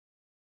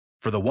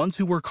For the ones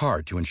who work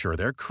hard to ensure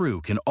their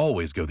crew can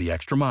always go the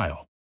extra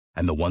mile,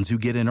 and the ones who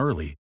get in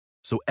early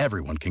so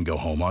everyone can go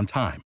home on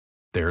time,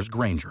 there's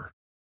Grainger,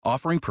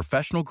 offering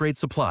professional-grade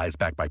supplies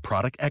backed by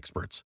product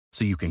experts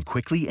so you can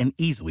quickly and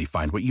easily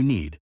find what you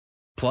need.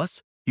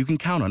 Plus, you can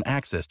count on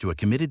access to a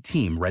committed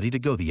team ready to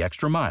go the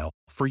extra mile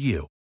for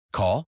you.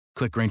 Call,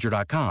 click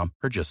Grainger.com,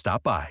 or just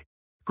stop by.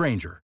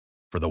 Grainger,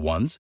 for the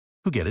ones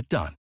who get it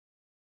done.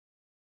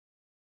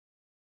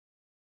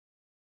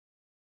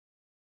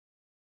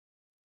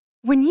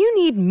 When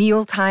you need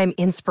mealtime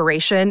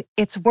inspiration,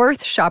 it's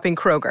worth shopping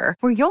Kroger,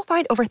 where you'll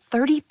find over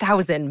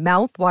 30,000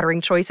 mouth-watering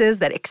choices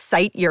that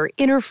excite your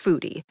inner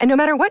foodie. And no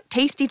matter what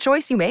tasty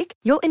choice you make,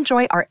 you'll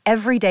enjoy our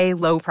everyday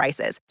low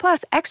prices,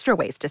 plus extra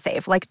ways to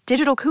save, like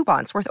digital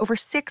coupons worth over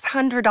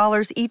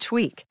 $600 each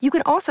week. You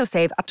can also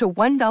save up to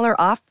 $1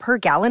 off per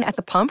gallon at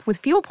the pump with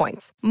fuel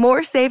points.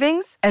 More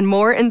savings and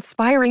more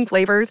inspiring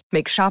flavors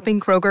make shopping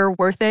Kroger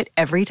worth it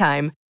every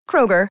time.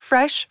 Kroger,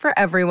 fresh for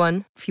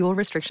everyone. Fuel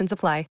restrictions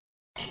apply.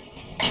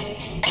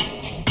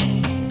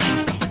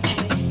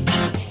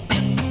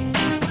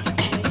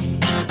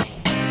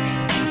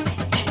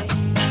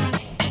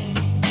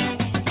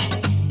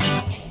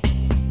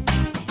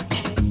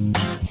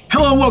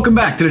 Hello and welcome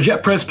back to the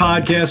Jet Press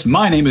Podcast.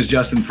 My name is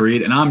Justin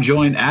Freed, and I'm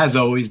joined, as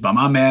always, by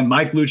my man,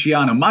 Mike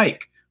Luciano.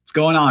 Mike, what's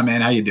going on,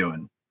 man? How you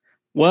doing?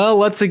 Well,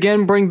 let's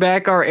again bring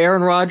back our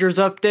Aaron Rodgers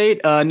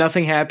update.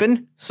 Nothing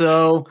happened,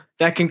 so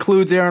that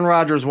concludes Aaron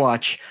Rodgers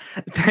Watch.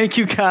 Thank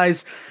you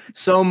guys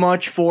so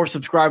much for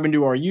subscribing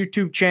to our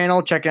YouTube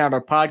channel, checking out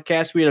our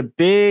podcast. We had a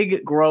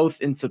big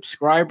growth in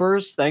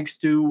subscribers thanks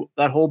to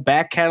that whole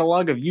back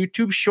catalog of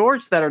YouTube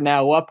shorts that are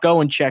now up. Go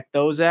and check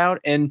those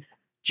out. And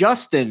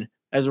Justin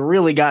has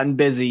really gotten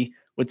busy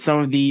with some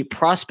of the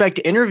prospect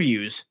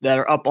interviews that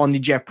are up on the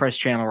Jet Press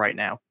channel right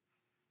now.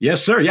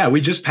 Yes, sir. Yeah, we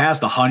just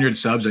passed 100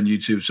 subs on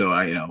YouTube,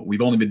 so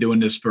we've only been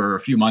doing this for a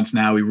few months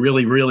now. We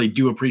really, really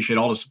do appreciate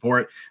all the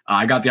support.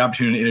 I got the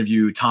opportunity to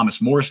interview Thomas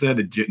Morstead,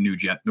 the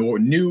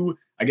new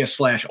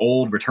 /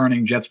 old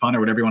returning Jets punter,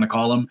 whatever you want to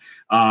call him.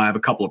 I have a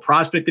couple of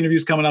prospect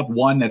interviews coming up.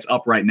 One that's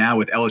up right now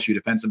with LSU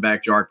defensive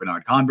back Jark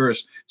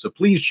Bernard-Converse. So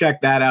please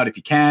check that out if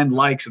you can.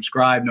 Like,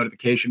 subscribe,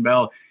 notification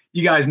bell.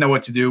 You guys know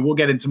what to do. We'll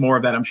get into more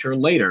of that, I'm sure,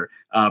 later.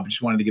 But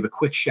just wanted to give a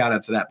quick shout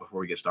out to that before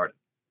we get started.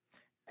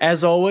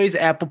 As always,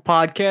 Apple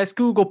Podcasts,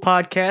 Google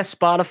Podcasts,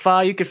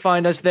 Spotify, you can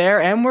find us there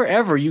and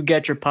wherever you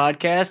get your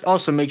podcast.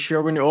 Also, make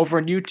sure when you're over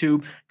on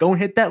YouTube, go and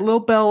hit that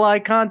little bell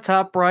icon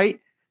top right.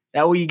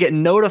 That way you get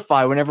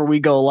notified whenever we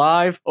go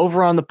live.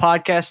 Over on the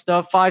podcast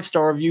stuff,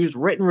 5-star reviews,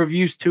 written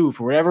reviews too.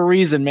 For whatever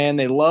reason, man,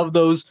 they love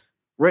those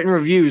written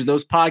reviews,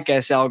 those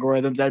podcast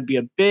algorithms. That'd be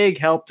a big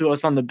help to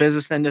us on the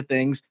business end of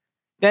things.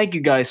 Thank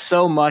you guys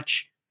so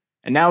much.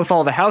 And now with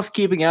all the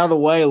housekeeping out of the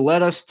way,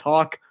 let us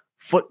talk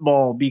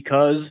football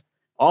because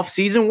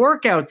off-season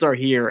workouts are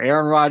here.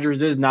 Aaron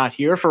Rodgers is not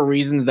here for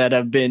reasons that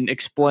have been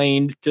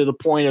explained to the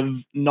point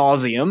of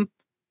nauseum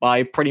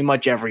by pretty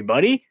much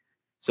everybody.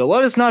 So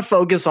let us not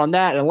focus on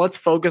that, and let's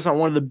focus on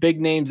one of the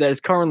big names that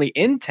is currently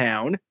in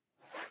town,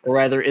 or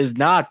rather is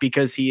not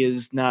because he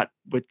is not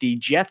with the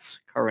Jets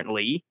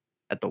currently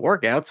at the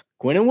workouts,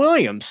 Quinnen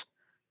Williams.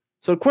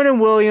 So Quinnen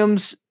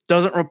Williams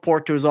doesn't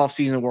report to his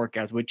offseason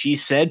workouts, which he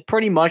said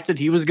pretty much that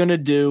he was going to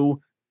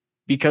do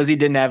because he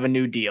didn't have a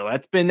new deal.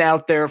 That's been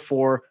out there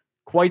for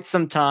quite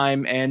some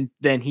time, and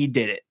then he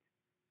did it.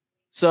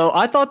 So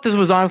I thought this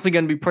was honestly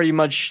going to be pretty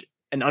much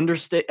an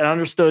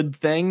understood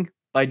thing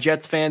by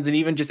Jets fans and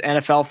even just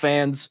NFL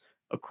fans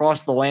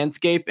across the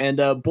landscape.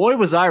 And boy,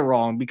 was I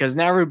wrong, because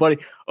now everybody,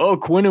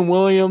 Quinnen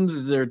Williams,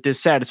 is there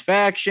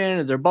dissatisfaction?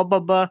 Is there blah, blah,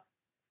 blah?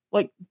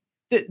 Like,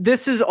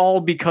 this is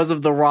all because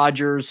of the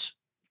Rodgers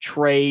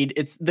trade.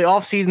 It's the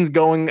offseason's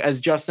going, as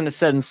Justin has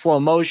said, in slow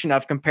motion.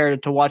 I've compared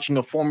it to watching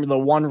a Formula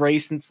One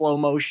race in slow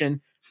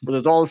motion, where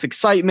there's all this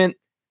excitement,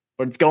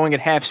 but it's going at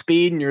half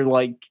speed, and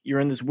you're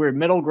in this weird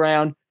middle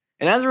ground.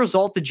 And as a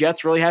result, the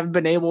Jets really haven't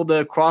been able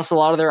to cross a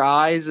lot of their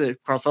I's,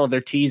 cross all of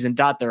their T's, and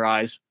dot their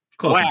I's.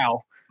 Close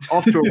wow.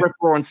 Off to a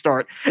rip-roaring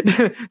start.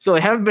 So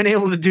they haven't been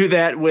able to do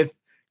that with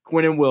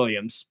Quinnen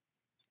Williams.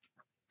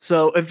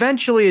 So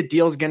eventually a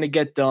deal's going to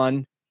get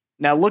done.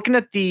 Now, looking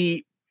at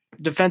the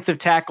defensive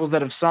tackles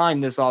that have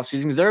signed this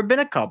offseason, because there have been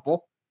a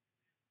couple,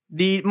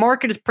 the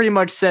market has pretty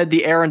much said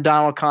the Aaron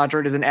Donald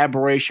contract is an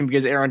aberration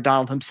because Aaron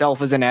Donald himself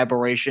is an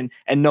aberration,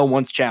 and no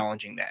one's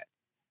challenging that.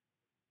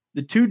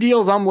 The two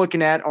deals I'm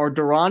looking at are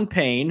Daron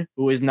Payne,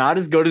 who is not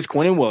as good as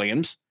Quinnen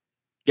Williams,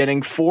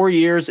 getting 4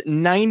 years,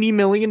 $90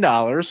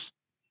 million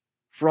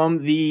from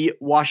the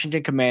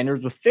Washington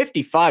Commanders with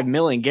 $55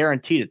 million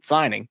guaranteed at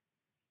signing.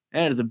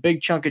 That is a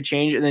big chunk of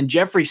change. And then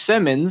Jeffrey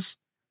Simmons,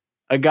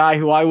 a guy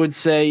who I would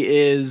say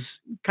is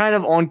kind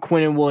of on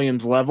Quinnen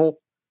Williams' level,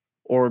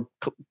 or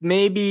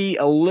maybe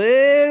a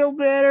little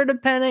better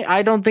depending.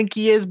 I don't think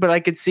he is, but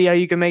I could see how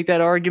you can make that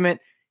argument.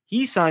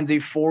 He signs a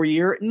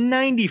 4-year,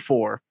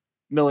 $94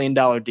 million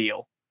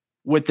deal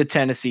with the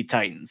Tennessee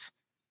Titans.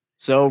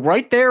 So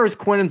right there is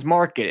Quinnen's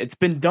market. It's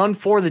been done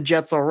for the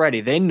Jets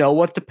already. They know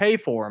what to pay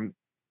for him.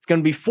 It's going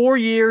to be 4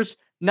 years,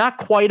 not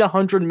quite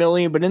 $100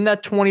 million, but in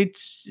that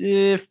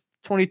 22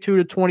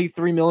 to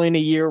 23 million a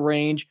year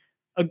range,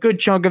 a good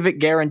chunk of it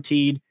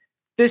guaranteed.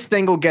 This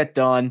thing will get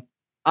done.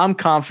 I'm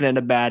confident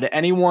about it.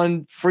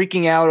 Anyone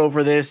freaking out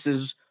over this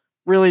is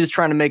really just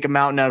trying to make a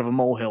mountain out of a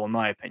molehill, in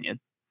my opinion.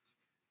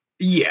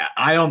 Yeah,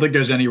 I don't think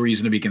there's any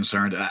reason to be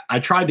concerned. I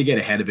tried to get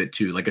ahead of it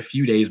too. Like a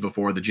few days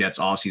before the Jets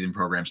offseason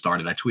program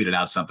started, I tweeted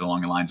out something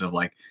along the lines of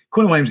like,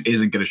 Quinnen Williams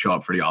isn't going to show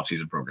up for the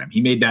offseason program.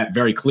 He made that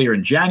very clear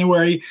in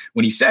January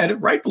when he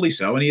said, rightfully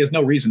so, and he has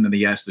no reason that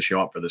he has to show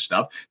up for this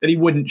stuff, that he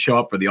wouldn't show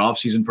up for the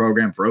offseason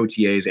program, for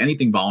OTAs,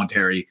 anything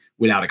voluntary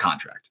without a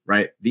contract,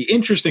 right? The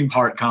interesting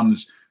part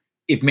comes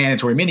if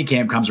mandatory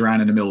minicamp comes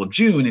around in the middle of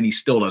June and he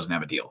still doesn't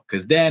have a deal,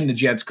 because then the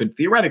Jets could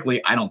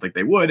theoretically, I don't think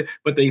they would,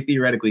 but they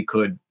theoretically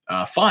could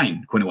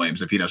fine Quinnen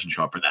Williams if he doesn't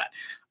show up for that.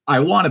 I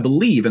want to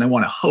believe and I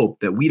want to hope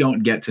that we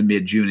don't get to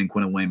mid-June and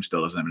Quinnen Williams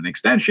still doesn't have an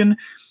extension,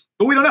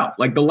 but we don't know.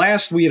 Like the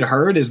last we had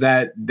heard is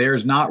that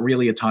there's not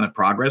really a ton of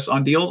progress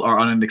on deals or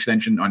on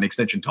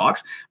extension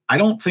talks. I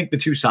don't think the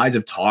two sides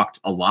have talked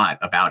a lot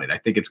about it. I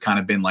think it's kind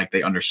of been like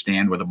they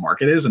understand where the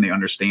market is and they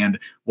understand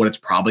what it's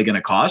probably going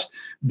to cost.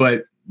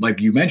 But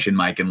like you mentioned,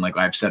 Mike, and like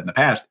I've said in the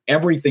past,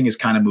 everything is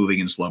kind of moving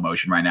in slow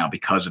motion right now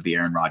because of the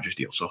Aaron Rodgers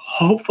deal. So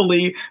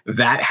hopefully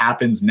that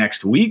happens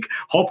next week.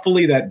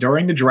 Hopefully that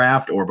during the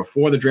draft or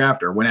before the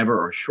draft or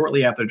whenever or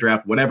shortly after the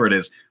draft, whatever it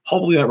is,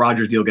 hopefully that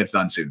Rodgers deal gets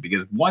done soon,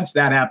 because once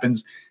that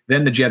happens,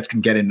 then the Jets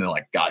can get into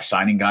like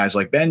signing guys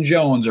like Ben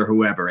Jones or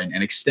whoever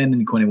and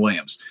extending Quinnen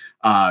Williams.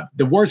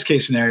 The worst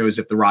case scenario is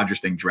if the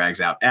Rodgers thing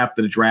drags out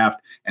after the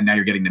draft and now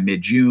you're getting to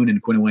mid-June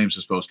and Quinnen Williams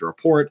is supposed to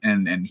report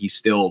and he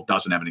still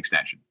doesn't have an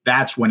extension.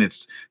 That's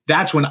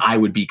when I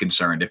would be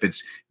concerned. If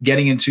it's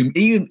getting into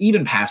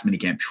even past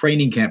minicamp,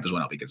 training camp is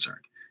when I'll be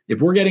concerned. If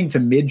we're getting to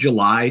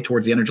mid-July,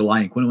 towards the end of July,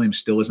 and Quinnen Williams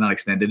still is not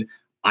extended,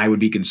 I would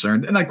be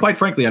concerned. And quite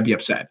frankly, I'd be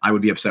upset. I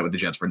would be upset with the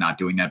Jets for not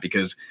doing that,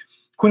 because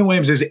Quinnen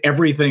Williams is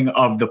everything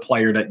of the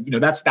player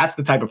that, that's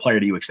the type of player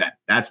that you extend.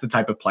 That's the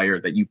type of player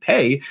that you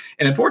pay.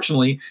 And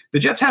unfortunately, the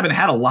Jets haven't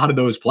had a lot of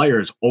those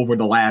players over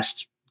the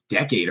last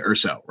decade or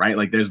so, right?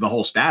 Like there's the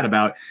whole stat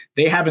about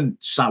they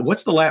haven't signed.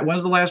 When's the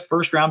last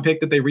first round pick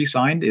that they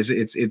re-signed? Is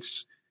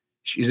it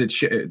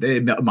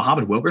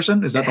Muhammad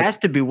Wilkerson? Is that has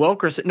to be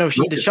Wilkerson? No,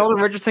 did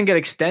Sheldon Richardson get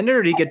extended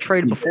or did he get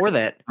traded before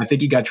that? I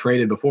think he got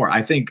traded before.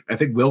 I think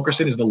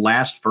Wilkerson is the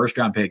last first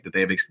round pick that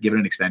they have given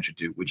an extension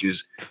to, which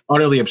is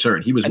utterly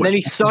absurd. Then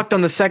he sucked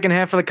on the second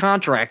half of the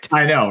contract.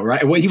 I know,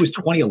 right? Well, he was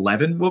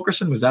 2011.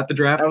 Wilkerson, was that the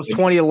draft? That was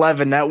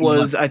 2011. That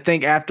was, I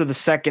think, after the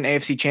second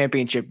AFC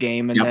Championship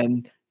game, and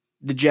then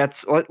the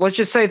Jets, let's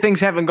just say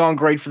things haven't gone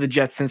great for the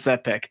Jets since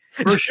that pick.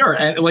 For sure.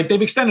 And like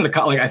they've extended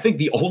I think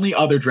the only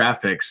other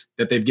draft picks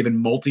that they've given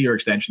multi-year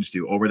extensions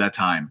to over that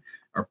time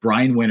are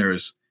Brian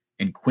Winters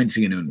and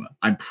Quincy Enunwa.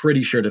 I'm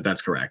pretty sure that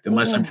that's correct,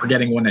 unless I'm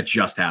forgetting one that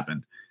just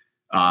happened.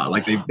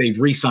 Like they've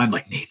re-signed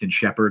like Nathan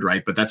Shepard,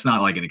 right? But that's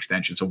not like an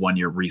extension. It's a 1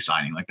 year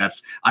re-signing. Like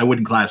I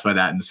wouldn't classify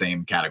that in the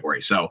same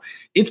category. So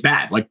it's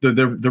bad. Like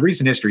the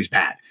recent history is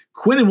bad.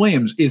 Quinnen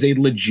Williams is a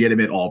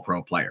legitimate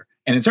all-pro player.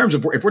 And in terms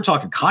of if we're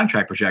talking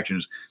contract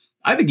projections,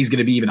 I think he's going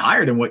to be even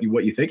higher than what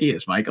you think he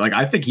is, Mike. Like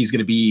I think he's going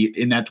to be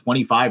in that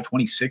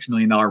 $25-26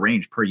 million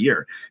range per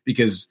year,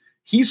 because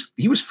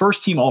he was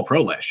first team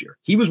All-Pro last year.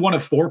 He was one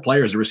of 4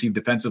 players to receive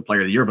Defensive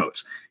Player of the Year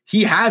votes.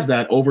 He has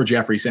that over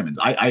Jeffrey Simmons.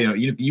 I know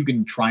you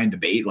can try and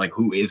debate like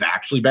who is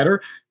actually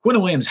better.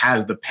 Quinnen Williams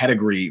has the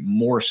pedigree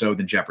more so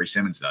than Jeffrey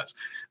Simmons does.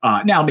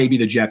 Now maybe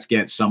the Jets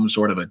get some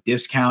sort of a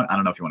discount. I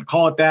don't know if you want to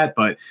call it that,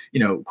 but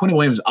Quinnen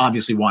Williams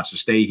obviously wants to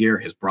stay here.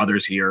 His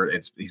brother's here.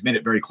 He's made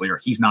it very clear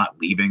he's not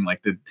leaving.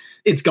 Like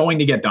it's going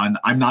to get done.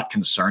 I'm not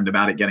concerned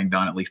about it getting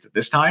done, at least at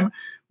this time.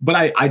 But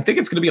I think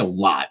it's going to be a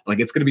lot. Like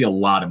it's going to be a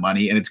lot of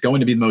money, and it's going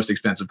to be the most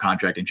expensive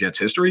contract in Jets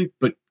history.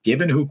 But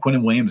given who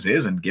Quinnen Williams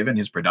is and given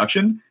his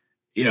production,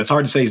 it's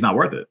hard to say he's not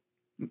worth it.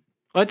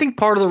 I think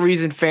part of the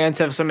reason fans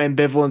have some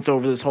ambivalence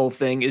over this whole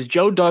thing is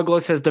Joe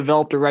Douglas has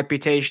developed a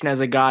reputation as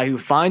a guy who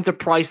finds a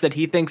price that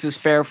he thinks is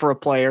fair for a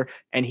player,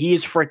 and he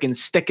is freaking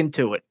sticking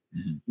to it.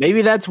 Mm-hmm.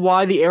 Maybe that's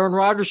why the Aaron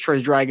Rodgers trade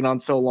is dragging on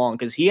so long,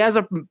 because he has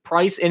a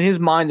price in his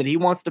mind that he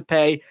wants to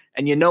pay,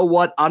 and you know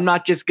what? I'm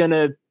not just going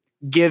to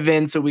give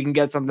in so we can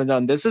get something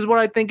done. This is what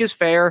I think is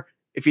fair.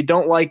 If you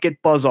don't like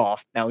it, buzz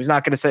off. Now, he's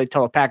not going to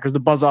tell the Packers to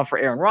buzz off for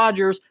Aaron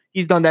Rodgers.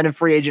 He's done that in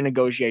free agent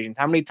negotiations.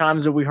 How many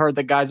times have we heard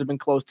that guys have been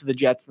close to the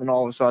Jets and then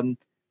all of a sudden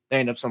they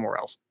end up somewhere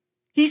else?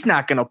 He's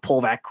not going to pull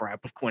that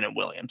crap with Quinnen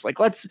Williams. Like,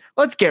 let's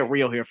get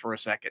real here for a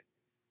second.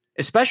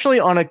 Especially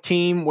on a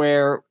team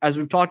where, as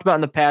we've talked about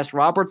in the past,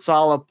 Robert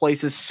Saleh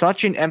places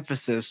such an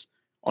emphasis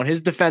on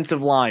his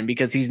defensive line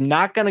because he's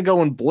not going to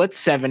go and blitz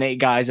 7-8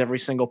 guys every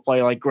single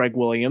play like Greg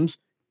Williams,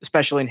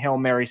 especially in Hail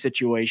Mary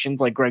situations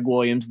like Greg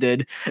Williams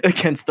did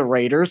against the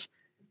Raiders.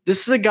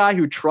 This is a guy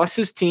who trusts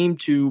his team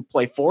to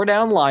play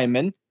 4-down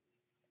linemen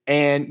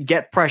and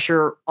get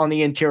pressure on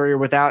the interior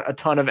without a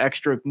ton of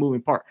extra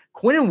moving part.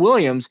 Quinnen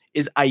Williams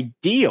is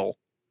ideal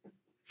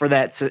for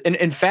that. And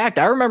in fact,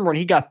 I remember when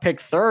he got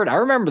picked 3rd, I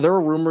remember there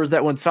were rumors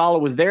that when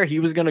Saleh was there, he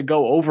was going to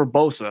go over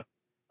Bosa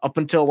up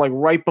until like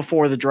right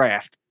before the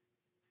draft.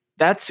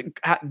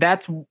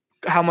 That's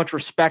how much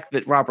respect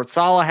that Robert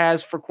Saleh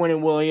has for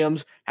Quinnen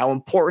Williams, how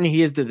important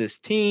he is to this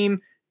team,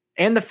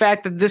 and the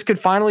fact that this could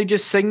finally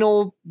just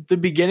signal the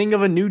beginning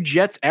of a new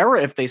Jets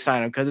era if they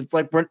sign him. Because it's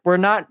like we're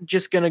not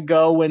just going to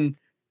go and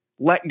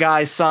let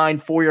guys sign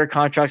 4-year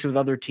contracts with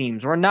other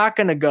teams. We're not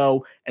going to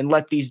go and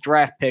let these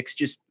draft picks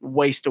just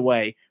waste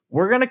away.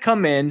 We're going to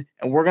come in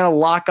and we're going to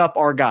lock up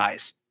our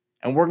guys.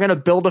 And we're going to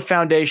build a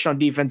foundation on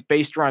defense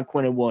based around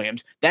Quinnen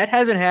Williams. That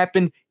hasn't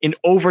happened in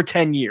over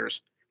 10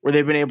 years where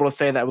they've been able to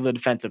say that with a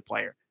defensive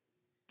player.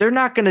 They're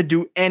not going to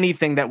do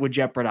anything that would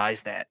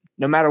jeopardize that,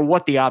 no matter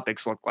what the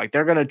optics look like.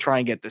 They're going to try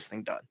and get this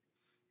thing done.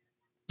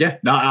 Yeah,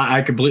 no,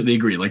 I completely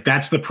agree. Like,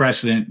 that's the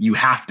precedent you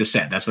have to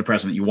set. That's the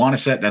precedent you want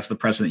to set. That's the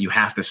precedent you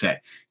have to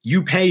set.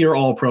 You pay your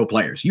all-pro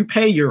players. You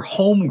pay your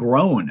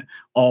homegrown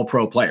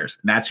all-pro players.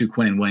 And that's who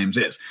Quinnen Williams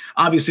is.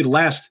 Obviously, the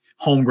last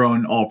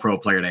homegrown all-pro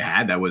player they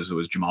had, that was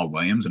Jamal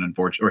Williams, and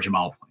unfortunately,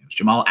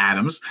 Jamal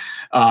Adams.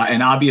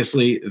 And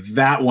obviously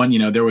that one,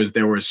 there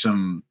was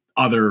some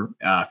other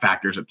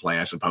factors at play,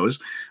 I suppose.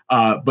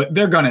 But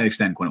they're going to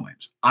extend Quinnen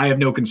Williams. I have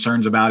no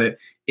concerns about it.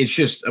 It's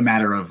just a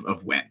matter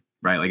of when.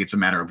 Right. Like, it's a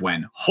matter of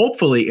when.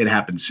 Hopefully it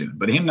happens soon,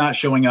 but him not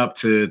showing up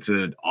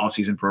to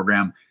off-season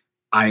program,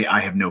 I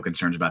have no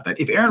concerns about that.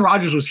 If Aaron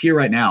Rodgers was here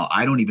right now,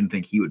 I don't even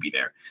think he would be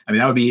there. I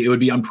mean, it would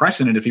be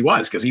unprecedented if he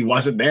was, because he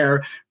wasn't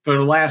there for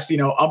the last,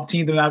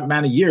 umpteenth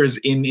amount of years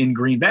in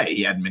Green Bay.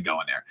 He hadn't been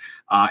going there.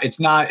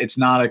 It's not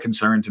a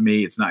concern to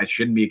me. It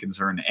shouldn't be a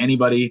concern to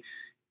anybody.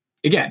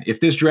 Again, if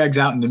this drags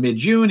out into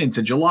mid-June,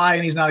 into July,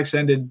 and he's not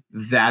extended,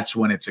 that's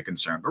when it's a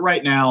concern. But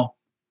right now,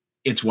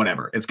 it's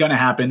whatever. It's going to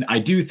happen. I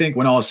do think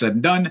when all is said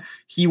and done,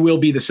 he will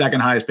be the second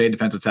highest paid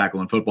defensive tackle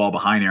in football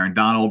behind Aaron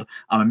Donald.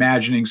 I'm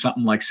imagining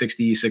something like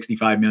 60,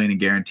 65 million in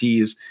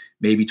guarantees,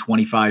 maybe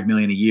 25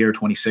 million a year,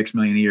 26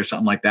 million a year,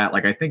 something like that.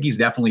 Like, I think he's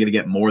definitely going to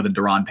get more than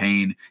Daron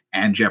Payne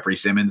and Jeffrey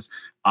Simmons.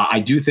 I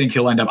do think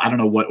he'll end up, I don't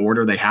know what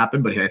order they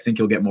happen, but I think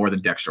he'll get more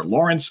than Dexter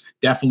Lawrence,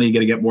 definitely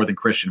going to get more than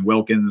Christian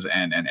Wilkins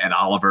and Ed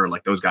Oliver.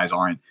 Like, those guys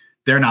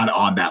they're not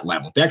on that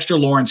level. Dexter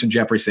Lawrence and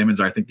Jeffrey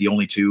Simmons are, I think, the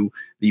only two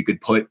that you could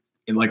put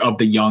of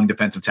the young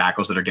defensive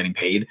tackles that are getting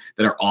paid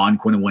that are on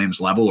Quinnen Williams'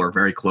 level or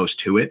very close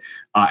to it.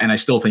 And I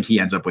still think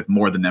he ends up with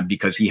more than them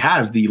because he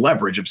has the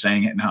leverage of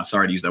saying it. No,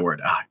 sorry to use that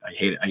word. I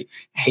hate it. I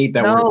hate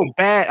that word. No,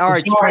 bad. All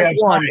right. I'm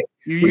sorry.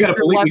 You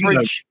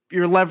use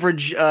your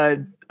leverage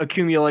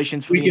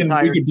accumulations for the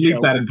entire we can bleep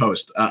show. that in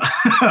post.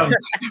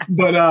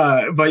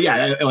 But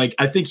yeah, like,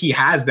 I think he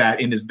has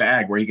that in his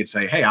bag where he could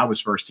say, hey, I was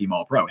first team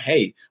All-Pro.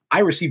 Hey, I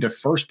received a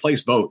first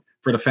place vote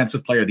for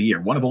Defensive Player of the Year.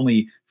 One of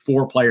only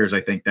 4 players,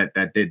 I think,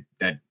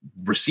 that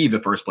received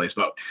a first place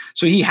vote.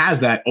 So he has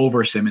that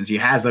over Simmons. He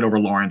has that over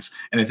Lawrence.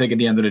 And I think at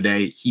the end of the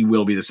day, he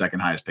will be the second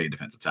highest paid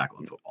defensive tackle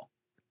in football.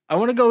 I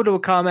want to go to a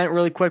comment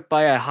really quick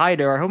by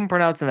Haider. I hope I'm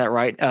pronouncing that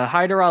right.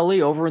 Haider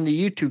Ali over in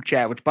the YouTube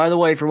chat, which, by the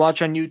way, if you're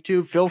watching on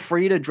YouTube, feel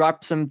free to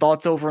drop some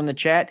thoughts over in the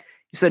chat.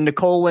 He said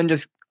Nicole Lynn,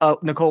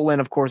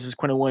 of course, is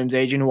Quinnen Williams'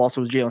 agent, who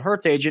also was Jalen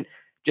Hurts' agent.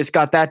 Just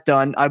got that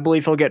done. I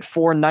believe he'll get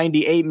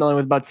 $498 million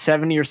with about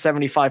 70 or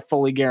 75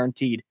 fully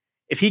guaranteed.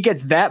 If he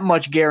gets that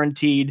much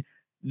guaranteed,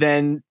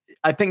 then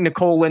I think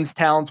Nicole Lynn's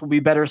talents will be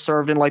better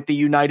served in like the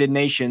United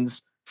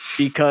Nations,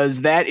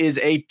 because that is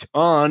a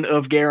ton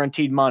of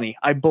guaranteed money.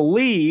 I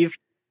believe,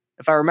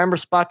 if I remember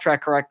Spot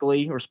Track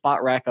correctly, or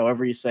Spot Rack,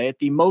 however you say it,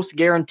 the most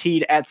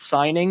guaranteed at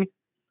signing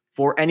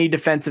for any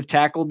defensive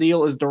tackle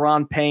deal is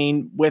Daron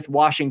Payne with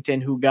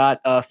Washington, who got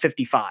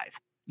 55.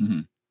 Mm-hmm.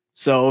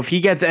 So if he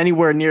gets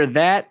anywhere near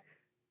that,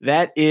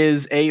 that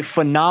is a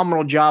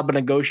phenomenal job of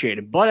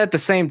negotiating. But at the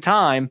same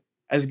time,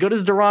 as good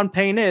as Daron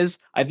Payne is,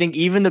 I think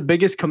even the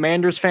biggest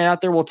Commanders fan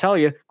out there will tell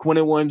you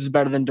Quinnen Williams is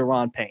better than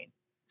Daron Payne.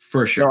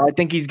 For sure. So I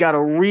think he's got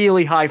a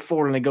really high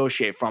floor to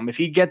negotiate from. If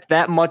he gets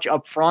that much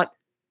up front,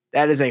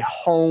 that is a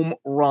home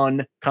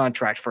run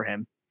contract for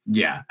him.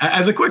 Yeah.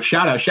 As a quick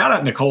shout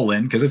out Nicole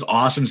Lynn, because it's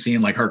awesome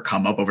seeing like her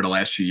come up over the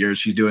last few years.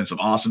 She's doing some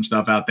awesome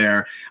stuff out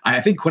there. I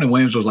think Quinnen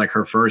Williams was like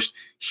her first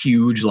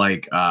huge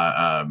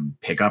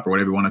pickup or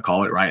whatever you want to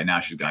call it, right? And now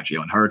she's got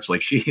Jalen Hurts.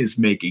 Like, she is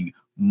making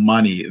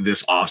money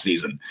this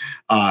offseason.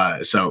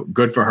 So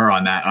good for her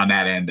on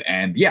that end.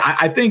 And yeah,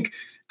 I think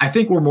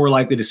we're more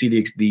likely to see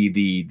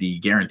the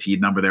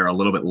guaranteed number there a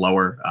little bit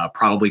lower,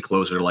 probably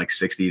closer to like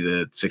 60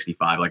 to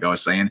 65, like I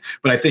was saying.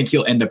 But I think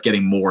he'll end up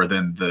getting more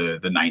than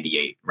the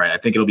 98, right? I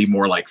think it'll be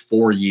more like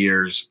 4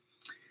 years,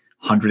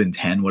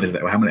 110. What is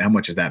that? How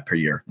much is that per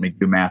year? Let me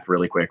do math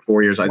really quick.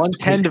 4 years.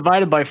 110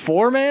 divided by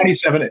 4, man?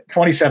 27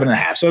 and a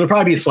half. So it'll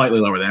probably be slightly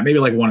lower than that, maybe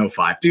like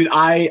 105. Dude,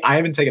 I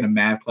haven't taken a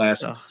math class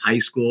since high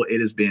school.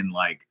 It has been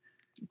like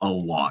a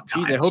long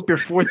time. Jeez, I hope your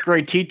 4th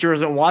grade teacher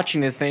isn't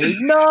watching this thing.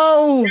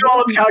 No! We all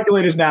have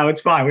calculators now. It's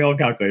fine. We all have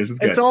calculators. It's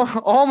good. It's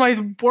all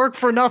my work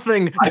for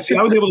nothing. I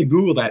was able to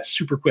Google that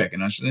super quick,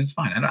 and it's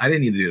fine. I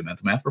didn't need to do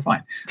the math. We're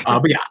fine.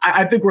 But yeah,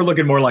 I think we're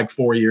looking more like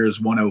 4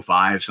 years,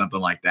 105, something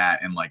like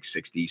that, and like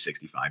 60,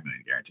 65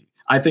 million guaranteed.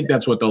 I think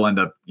that's what they'll end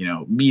up,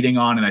 meeting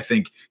on, and I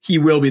think he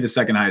will be the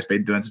second highest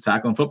paid defensive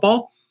tackle in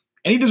football,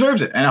 and he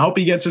deserves it. And I hope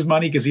he gets his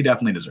money because he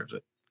definitely deserves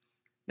it.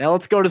 Now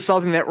let's go to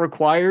something that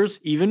requires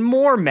even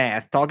more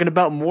math, talking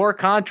about more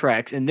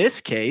contracts. In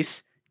this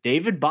case,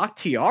 David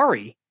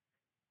Bakhtiari.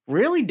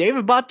 Really?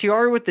 David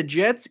Bakhtiari with the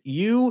Jets?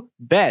 You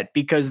bet,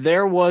 because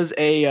there was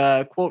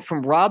a quote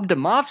from Rob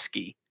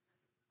Domofsky,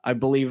 I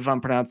believe, if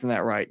I'm pronouncing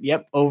that right.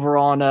 Yep, over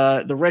on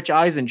the Rich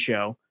Eisen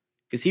show,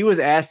 because he was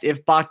asked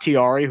if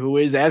Bakhtiari, who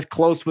is as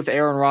close with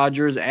Aaron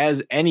Rodgers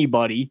as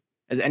anybody,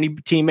 as any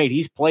teammate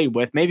he's played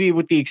with, maybe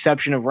with the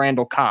exception of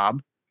Randall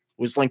Cobb,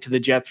 who was linked to the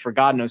Jets for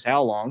God knows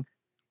how long,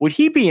 would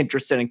he be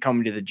interested in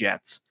coming to the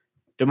Jets?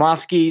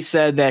 Domofsky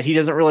said that he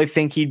doesn't really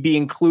think he'd be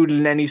included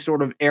in any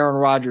sort of Aaron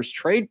Rodgers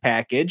trade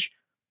package,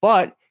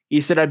 but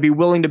he said, I'd be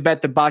willing to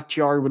bet that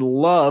Bakhtiari would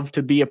love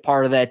to be a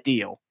part of that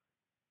deal.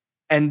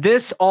 And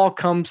this all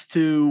comes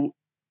to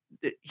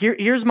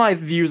here's my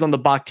views on the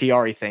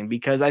Bakhtiari thing,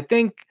 because I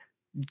think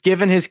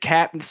given his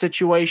cap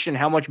situation,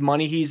 how much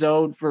money he's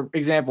owed, for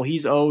example,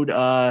 he's owed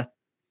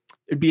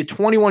it'd be a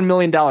 $21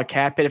 million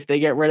cap hit if they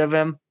get rid of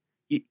him.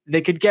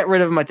 They could get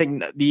rid of him, I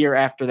think, the year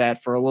after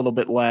that for a little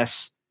bit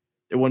less.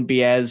 It wouldn't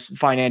be as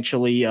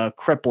financially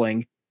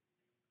crippling.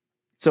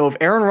 So if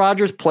Aaron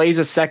Rodgers plays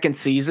a second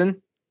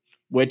season,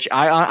 which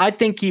I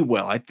think he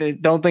will,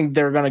 don't think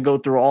they're going to go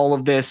through all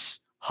of this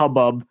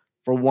hubbub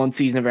for one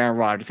season of Aaron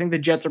Rodgers. I think the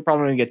Jets are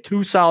probably going to get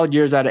 2 solid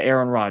years out of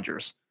Aaron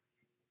Rodgers.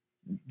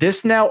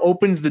 This now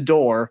opens the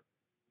door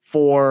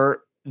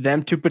for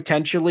them to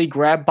potentially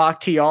grab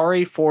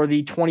Bakhtiari for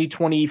the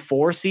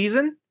 2024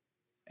 season,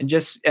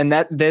 and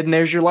then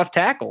there's your left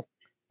tackle.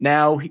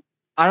 Now,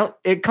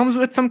 it comes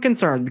with some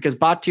concerns because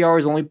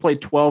Bakhtiari's only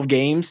played 12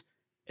 games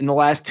in the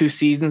last 2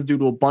 seasons due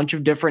to a bunch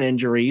of different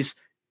injuries.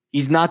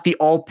 He's not the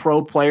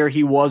all-pro player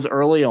he was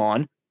early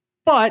on,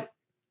 but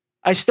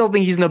I still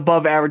think he's an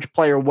above-average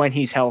player when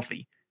he's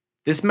healthy.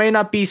 This may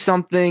not be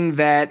something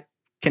that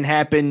can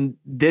happen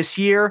this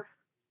year,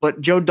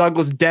 but Joe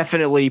Douglas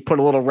definitely put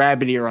a little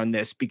rabbit ear on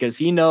this because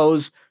he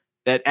knows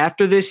that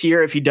after this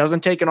year, if he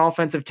doesn't take an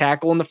offensive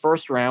tackle in the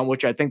first round,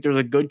 which I think there's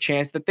a good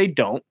chance that they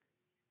don't,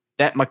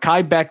 that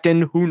Mekhi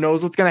Becton, who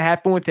knows what's going to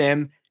happen with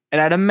him, and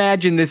I'd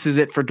imagine this is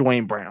it for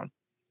Dwayne Brown.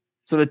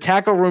 So the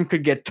tackle room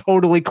could get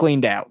totally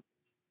cleaned out.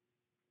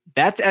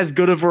 That's as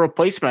good of a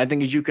replacement, I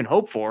think, as you can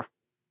hope for.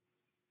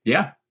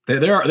 Yeah.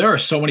 There are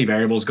so many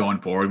variables going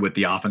forward with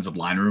the offensive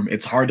line room.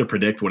 It's hard to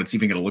predict what it's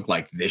even going to look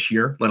like this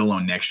year, let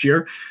alone next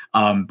year.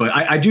 But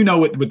I do know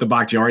with the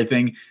Bakhtiari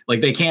thing,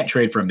 like they can't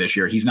trade for him this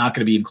year. He's not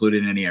going to be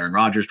included in any Aaron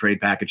Rodgers trade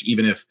package,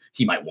 even if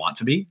he might want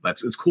to be.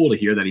 It's cool to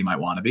hear that he might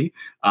want to be.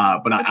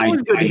 But it's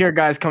always good to hear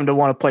guys come to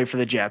want to play for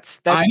the Jets.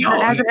 That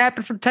hasn't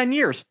happened for 10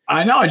 years.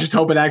 I know. I just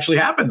hope it actually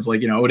happens.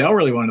 Like, Odell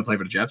really wanted to play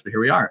for the Jets, but here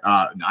we are.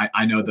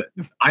 I know that.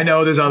 I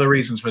know there's other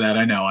reasons for that.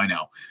 I know.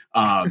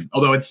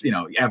 Although it's,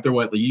 after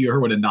what you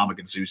heard what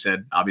Ndamukong Suh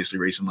said, obviously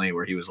recently,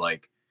 where he was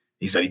like,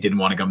 he said he didn't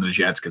want to come to the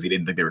Jets because he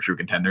didn't think they were true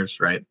contenders,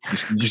 right?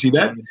 Did you see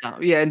that?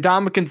 Yeah, and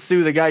Ndamukong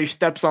Suh, the guy who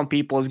steps on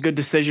people, has good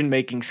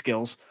decision-making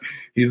skills.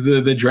 He's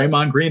the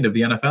Draymond Green of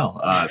the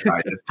NFL.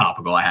 Sorry, it's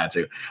topical. I had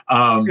to.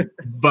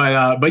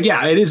 But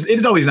yeah, it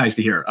is always nice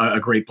to hear a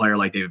great player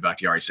like David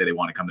Bakhtiari say they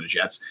want to come to the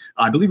Jets.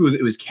 I believe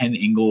it was Ken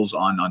Ingalls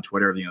on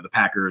Twitter, the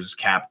Packers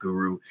cap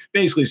guru,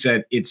 basically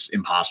said it's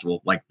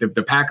impossible. Like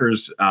the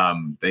Packers,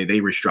 they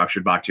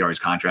restructured Bakhtiari's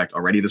contract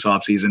already this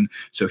offseason,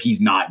 so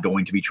he's not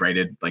going to be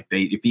traded. Like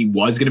if he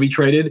was going to be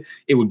traded,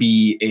 it would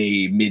be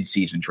a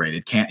mid-season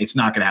trade. It's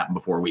not going to happen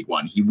before week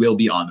 1. He will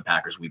be on the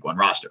Packers week 1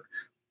 roster.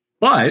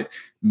 But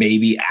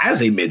maybe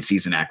as a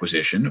mid-season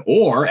acquisition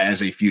or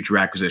as a future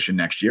acquisition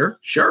next year,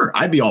 sure,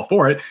 I'd be all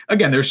for it.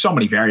 Again, there's so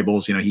many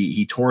variables.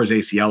 He tore his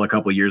ACL a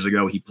couple of years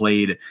ago. He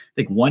played, I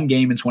think, 1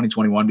 game in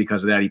 2021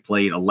 because of that. He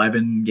played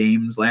 11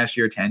 games last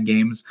year, 10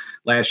 games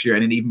last year.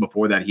 And then even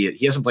before that,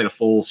 he hasn't played a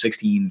full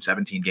 16,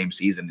 17 game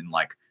season in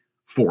like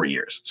 4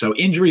 years. So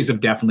injuries have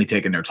definitely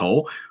taken their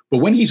toll. But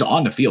when he's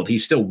on the field,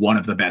 he's still one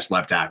of the best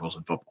left tackles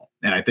in football.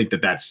 And I think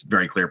that's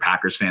very clear.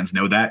 Packers fans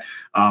know that.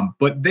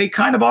 But they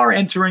kind of are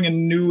entering a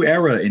new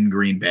era in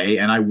Green Bay.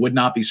 And I would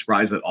not be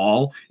surprised at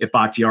all if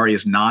Bakhtiari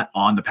is not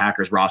on the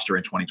Packers roster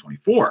in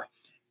 2024.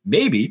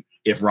 Maybe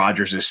if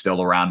Rodgers is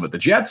still around with the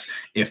Jets,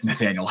 if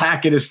Nathaniel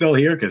Hackett is still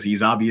here, because he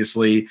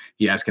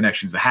has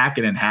connections to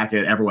Hackett, and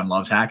Hackett, everyone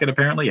loves Hackett,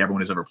 apparently.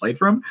 Everyone who's ever played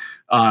for him.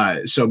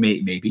 So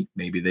maybe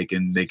they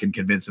can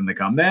convince him to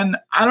come then.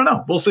 I don't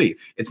know. We'll see.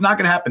 It's not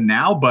going to happen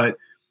now, but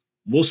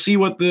we'll see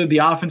what the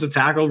offensive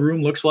tackle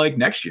room looks like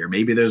next year.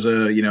 Maybe there's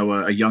a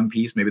young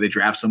piece. Maybe they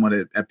draft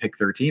someone at pick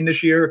 13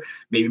 this year.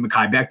 Maybe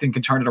Mekhi Becton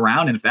can turn it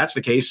around. And if that's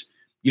the case,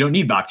 you don't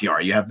need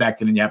Bakhtiari. You have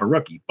Becton and you have a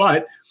rookie.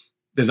 But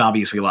there's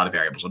obviously a lot of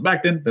variables with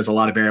Becton. There's a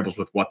lot of variables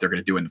with what they're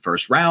going to do in the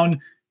first round.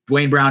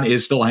 Dwayne Brown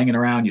is still hanging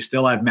around. You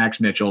still have Max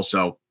Mitchell.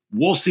 So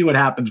we'll see what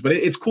happens. But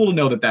it's cool to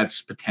know that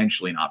that's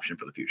potentially an option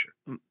for the future.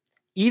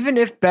 Even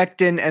if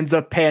Becton ends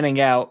up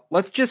panning out,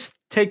 let's just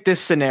take this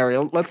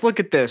scenario. Let's look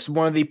at this,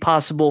 one of the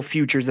possible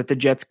futures that the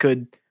Jets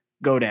could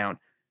go down.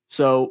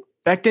 So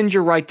Becton's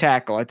your right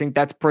tackle. I think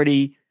that's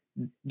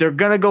they're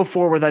going to go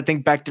forward. I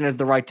think Becton is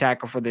the right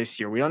tackle for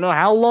this year. We don't know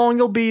how long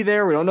he'll be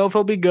there. We don't know if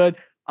he'll be good.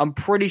 I'm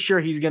pretty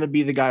sure he's going to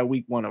be the guy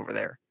week 1 over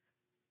there.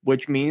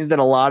 which means that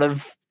a lot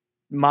of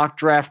mock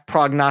draft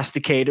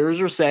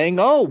prognosticators are saying,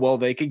 oh, well,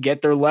 they could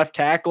get their left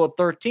tackle at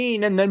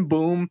 13 and then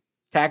boom,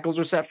 tackles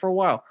are set for a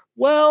while.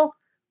 Well,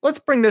 let's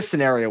bring this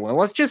scenario in.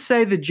 Let's just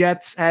say the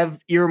Jets have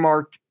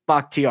earmarked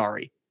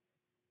Bakhtiari.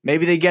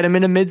 Maybe they get him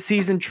in a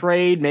midseason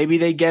trade. Maybe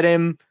they get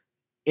him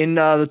in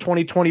the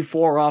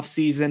 2024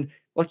 offseason.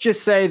 Let's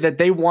just say that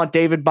they want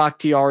David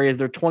Bakhtiari as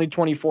their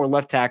 2024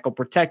 left tackle,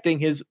 protecting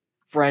his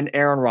friend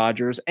Aaron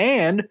Rodgers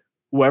and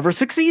whoever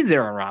succeeds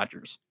Aaron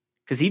Rodgers.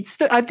 Because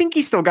I think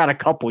he's still got a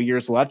couple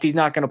years left. He's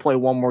not going to play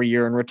one more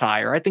year and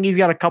retire. I think he's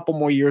got a couple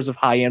more years of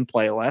high-end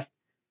play left.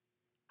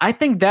 I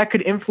think that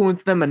could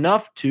influence them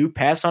enough to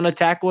pass on a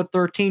tackle at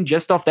 13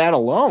 just off that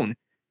alone.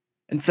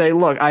 And say,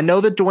 look, I know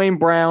that Dwayne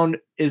Brown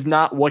is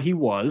not what he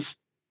was.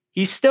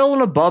 He's still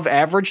an above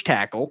average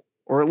tackle,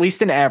 or at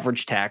least an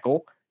average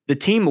tackle. The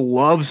team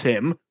loves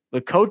him.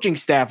 The coaching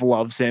staff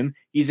loves him.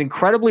 He's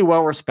incredibly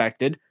well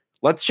respected.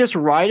 Let's just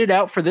ride it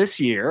out for this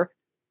year.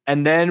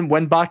 And then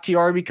when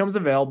Bakhtiari becomes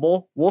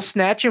available, we'll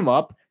snatch him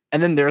up.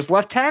 And then there's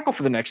left tackle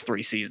for the next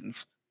 3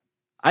 seasons.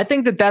 I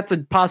think that that's a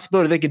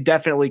possibility they could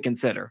definitely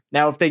consider.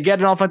 Now, if they get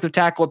an offensive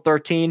tackle at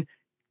 13,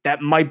 that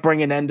might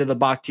bring an end to the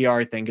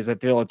Bakhtiari thing because I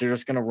feel like they're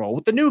just going to roll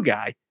with the new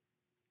guy.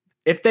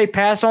 If they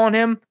pass on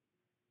him,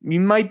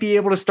 you might be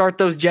able to start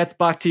those Jets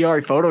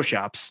Bakhtiari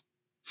photoshops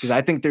because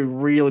I think they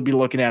really be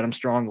looking at him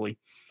strongly.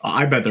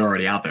 I bet they're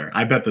already out there.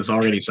 I bet there's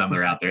already some that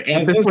are out there.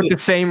 And with the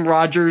same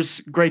Rodgers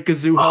Great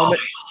Kazoo helmet.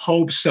 I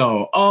hope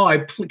so.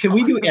 Can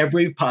we do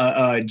every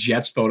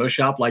Jets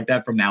Photoshop like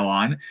that from now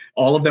on?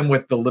 All of them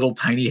with the little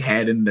tiny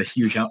head and the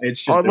huge helmet.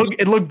 It's just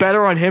it looked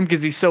better on him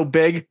because he's so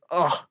big.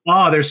 Oh,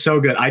 they're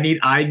so good. I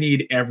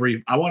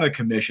want to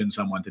commission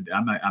someone to.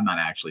 I'm not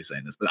actually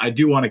saying this, but I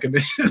do want to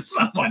commission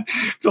someone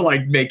to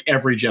like make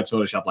every Jets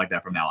Photoshop like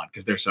that from now on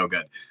because they're so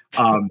good.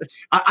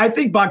 I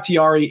think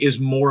Bakhtiari is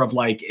more of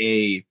like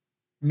a.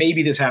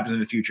 Maybe this happens in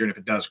the future, and if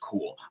it does,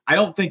 cool. I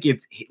don't think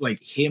it's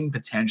like him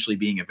potentially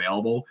being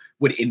available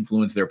would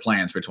influence their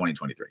plans for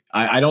 2023.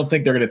 I don't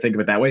think they're going to think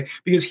of it that way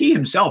because he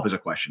himself is a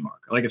question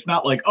mark. Like, it's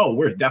not like, oh,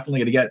 we're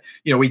definitely going to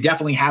get, we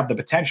definitely have the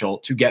potential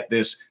to get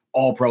this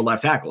all-pro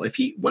left tackle.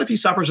 What if he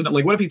suffers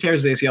what if he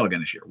tears his ACL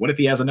again this year? What if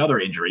he has another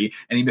injury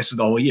and he misses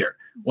the whole year?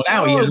 Well,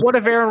 now what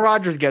if Aaron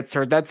Rodgers gets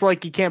hurt? That's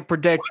like you can't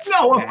predict.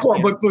 No, of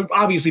course, but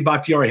obviously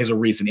Bakhtiari has a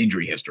recent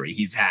injury history.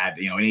 He's had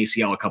an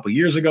ACL a couple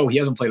years ago. He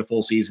hasn't played a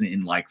full season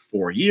in like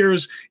 4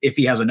 years. If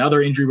he has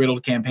another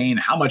injury-riddled campaign,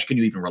 how much can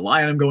you even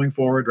rely on him going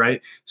forward,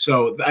 right?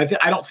 So I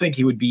don't think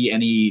he would be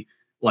any.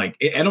 I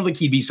don't think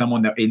he'd be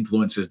someone that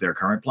influences their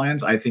current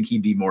plans. I think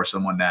he'd be more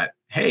someone that,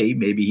 hey,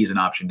 maybe he's an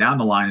option down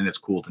the line, and it's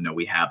cool to know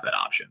we have that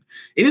option.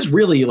 It is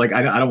really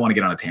I don't want to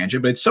get on a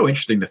tangent, but it's so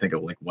interesting to think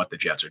of what the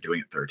Jets are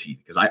doing at 13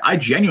 because I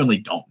genuinely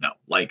don't know.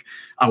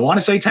 I want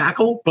to say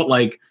tackle, but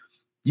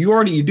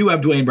you do have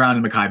Dwayne Brown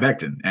and Mekhi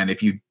Becton, and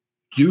if you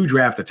do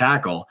draft a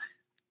tackle,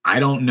 I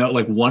don't know.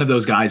 One of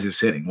those guys is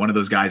sitting. One of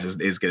those guys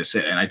is going to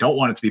sit. And I don't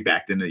want it to be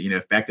Becton.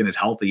 If Becton is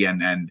healthy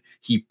and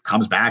he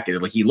comes back,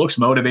 he looks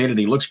motivated.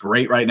 He looks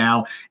great right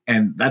now.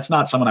 And that's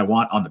not someone I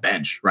want on the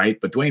bench, right?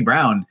 But Dwayne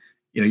Brown,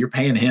 you're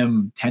paying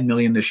him $10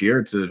 million this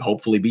year to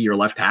hopefully be your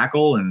left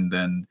tackle. And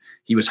then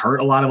he was hurt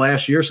a lot of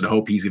last year. So to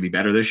hope he's going to be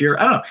better this year.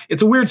 I don't know.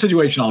 It's a weird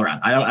situation all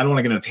around. I don't want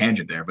to get on a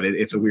tangent there, but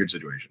it's a weird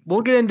situation. We'll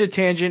get into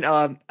tangent.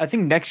 I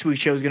think next week's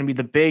show is going to be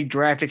the big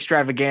draft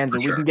extravaganza.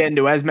 We can get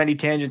into as many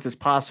tangents as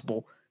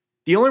possible.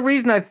 The only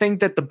reason I think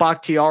that the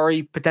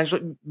Bakhtiari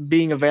potentially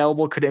being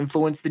available could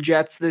influence the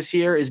Jets this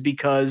year is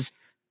because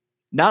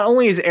not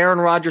only is Aaron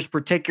Rodgers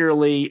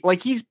particularly,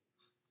 he's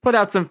put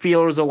out some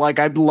feelers of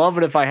I'd love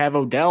it if I have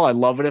Odell. I'd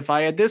love it if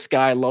I had this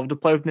guy. I'd love to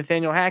play with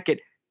Nathaniel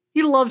Hackett.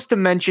 He loves to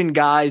mention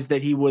guys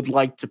that he would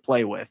like to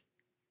play with.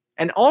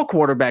 And all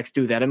quarterbacks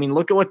do that. I mean,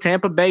 look at what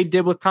Tampa Bay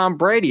did with Tom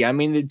Brady. I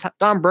mean,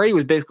 Tom Brady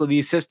was basically the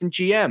assistant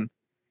GM.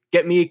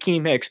 Get me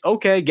Akeem Hicks.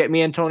 Okay. Get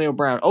me Antonio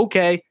Brown.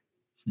 Okay.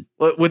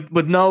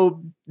 With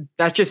no,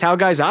 that's just how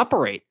guys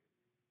operate.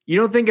 You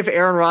don't think if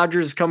Aaron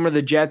Rodgers is coming to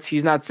the Jets,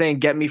 he's not saying,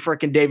 get me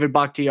freaking David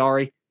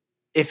Bakhtiari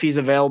if he's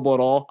available at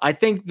all? I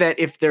think that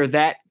if they're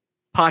that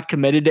pot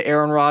committed to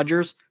Aaron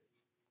Rodgers,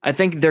 I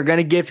think they're going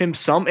to give him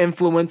some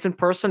influence in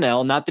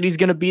personnel. Not that he's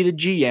going to be the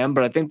GM,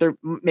 but I think they're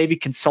maybe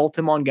consult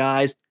him on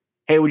guys.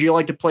 Hey, would you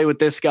like to play with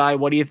this guy?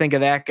 What do you think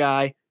of that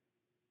guy?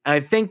 And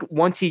I think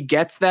once he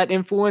gets that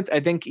influence, I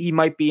think he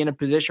might be in a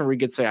position where he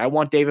could say, I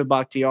want David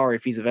Bakhtiari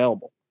if he's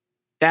available.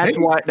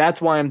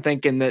 That's why I'm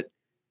thinking that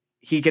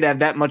he could have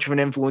that much of an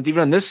influence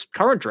even on this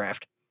current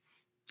draft.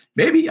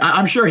 Maybe.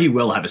 I'm sure he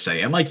will have a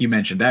say. And like you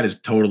mentioned, that is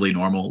totally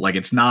normal.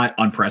 It's not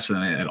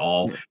unprecedented at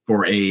all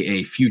for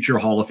a future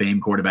Hall of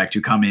Fame quarterback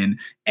to come in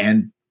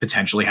and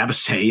potentially have a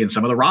say in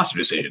some of the roster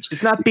decisions.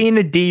 It's not being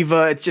a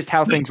diva. It's just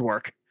how things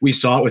work. We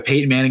saw it with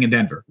Peyton Manning in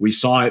Denver. We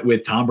saw it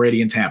with Tom Brady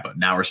in Tampa.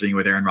 Now we're seeing it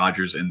with Aaron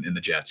Rodgers in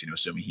the Jets,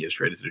 assuming he is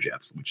traded to the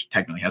Jets, which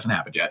technically hasn't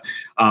happened yet.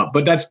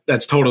 But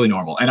that's totally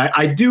normal. And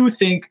I do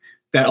think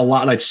that a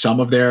lot, like some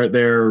of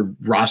their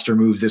roster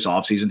moves this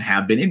offseason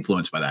have been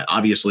influenced by that.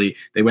 Obviously,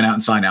 they went out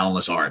and signed Alan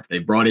Lazard. They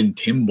brought in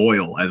Tim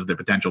Boyle as the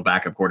potential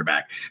backup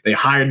quarterback. They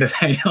hired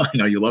Nathaniel. I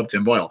know you love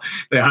Tim Boyle.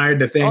 They hired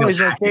Nathaniel. Oh, he's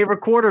my favorite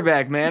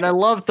quarterback, man. I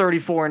love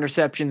 34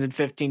 interceptions and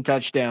 15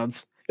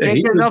 touchdowns. Can't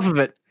get enough of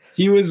it.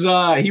 He was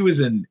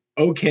an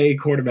okay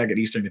quarterback at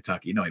Eastern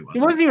Kentucky. No, he wasn't.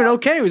 He wasn't even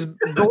okay. He was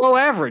below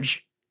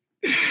average.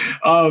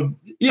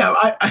 Yeah,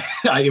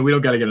 we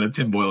don't got to get on a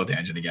Tim Boyle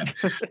tangent again.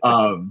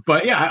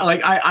 But yeah,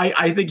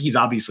 I think he's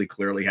obviously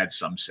clearly had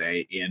some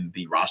say in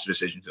the roster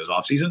decisions this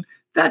offseason.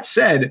 That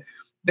said,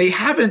 they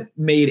haven't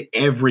made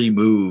every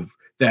move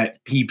that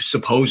he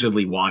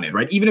supposedly wanted,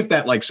 right? Even if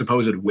that like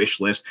supposed wish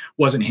list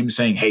wasn't him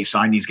saying, hey,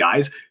 sign these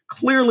guys,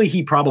 clearly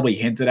he probably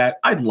hinted at,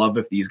 I'd love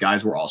if these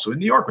guys were also in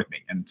New York with me.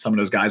 And some of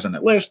those guys on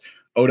that list,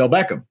 Odell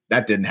Beckham,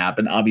 that didn't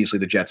happen. Obviously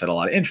the Jets had a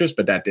lot of interest,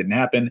 but that didn't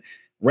happen.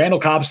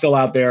 Randall Cobb's still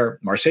out there.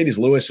 Mercedes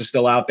Lewis is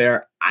still out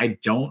there. I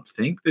don't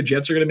think the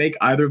Jets are going to make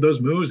either of those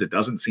moves. It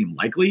doesn't seem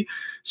likely.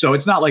 So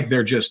it's not like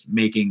they're just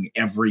making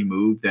every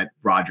move that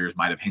Rodgers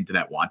might have hinted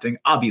at wanting.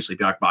 Obviously,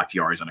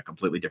 Bakhtiari is on a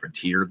completely different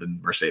tier than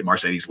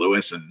Mercedes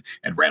Lewis and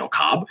Randall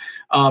Cobb.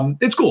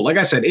 It's cool. Like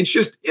I said, it's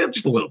just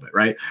a little bit,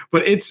 right?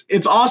 But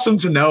it's awesome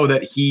to know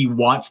that he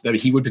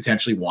would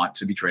potentially want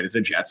to be traded to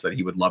the Jets, that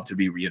he would love to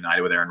be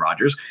reunited with Aaron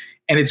Rodgers.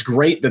 And it's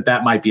great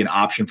that might be an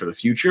option for the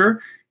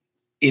future.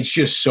 It's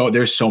just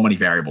there's so many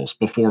variables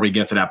before we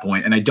get to that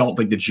point. And I don't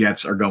think the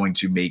Jets are going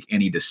to make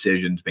any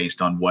decisions based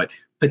on what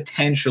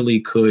potentially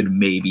could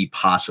maybe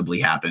possibly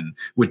happen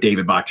with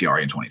David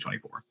Bakhtiari in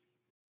 2024.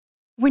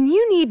 When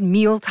you need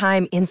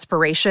mealtime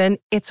inspiration,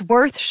 it's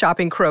worth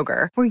shopping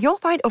Kroger, where you'll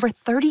find over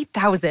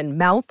 30,000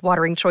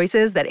 mouth-watering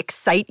choices that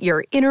excite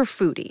your inner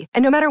foodie.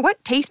 And no matter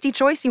what tasty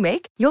choice you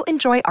make, you'll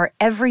enjoy our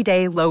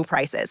everyday low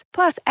prices,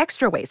 plus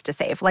extra ways to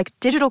save, like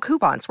digital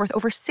coupons worth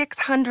over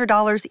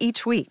 $600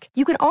 each week.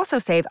 You can also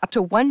save up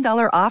to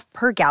 $1 off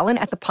per gallon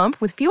at the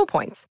pump with fuel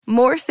points.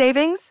 More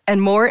savings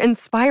and more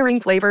inspiring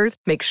flavors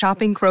make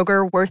shopping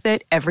Kroger worth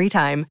it every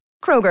time.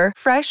 Kroger,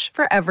 fresh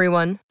for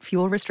everyone.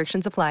 Fuel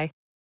restrictions apply.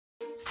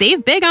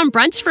 Save big on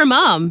brunch for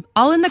mom,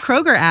 all in the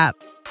Kroger app.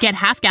 Get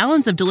half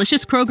gallons of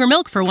delicious Kroger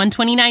milk for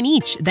 $1.29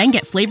 each. Then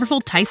get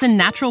flavorful Tyson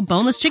natural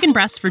boneless chicken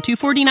breasts for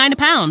 $2.49 a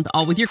pound,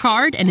 all with your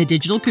card and a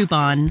digital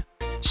coupon.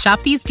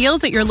 Shop these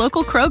deals at your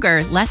local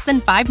Kroger, less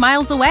than 5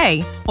 miles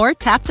away. Or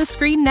tap the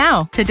screen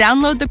now to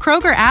download the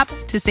Kroger app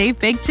to save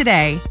big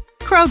today.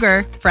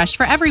 Kroger, fresh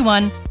for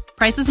everyone.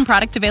 Prices and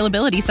product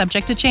availability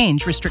subject to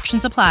change.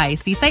 Restrictions apply.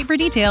 See site for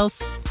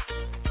details.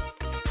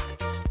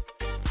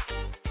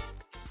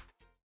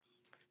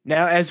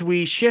 Now, as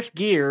we shift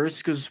gears,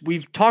 because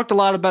we've talked a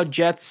lot about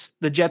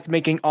the Jets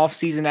making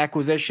offseason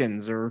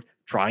acquisitions or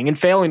trying and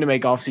failing to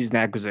make offseason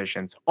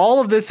acquisitions.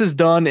 All of this is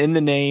done in the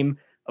name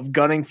of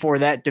gunning for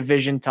that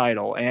division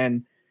title.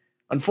 And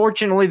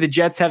unfortunately, the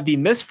Jets have the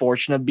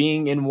misfortune of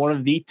being in one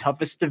of the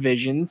toughest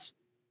divisions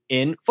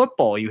in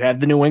football. You have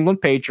the New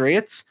England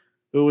Patriots,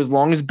 who, as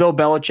long as Bill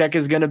Belichick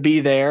is going to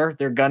be there,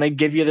 they're going to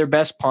give you their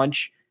best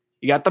punch.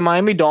 You got the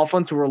Miami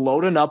Dolphins, who are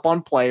loading up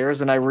on players,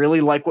 and I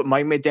really like what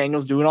Mike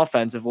McDaniel's doing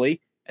offensively.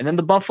 And then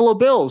the Buffalo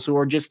Bills, who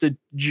are just a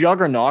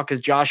juggernaut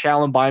because Josh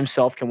Allen by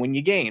himself can win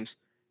you games.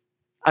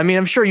 I mean,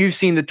 I'm sure you've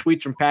seen the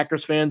tweets from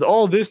Packers fans,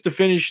 this to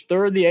finish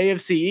third in the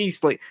AFC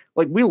East. Like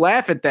we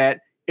laugh at that.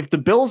 If the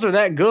Bills are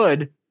that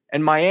good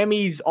and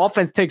Miami's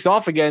offense takes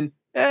off again,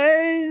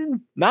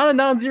 not a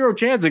non-zero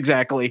chance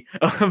exactly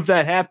of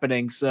that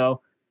happening.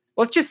 So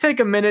let's just take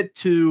a minute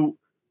to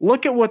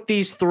look at what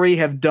these three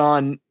have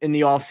done in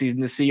the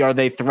offseason to see, are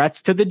they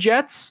threats to the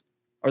Jets?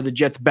 Are the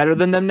Jets better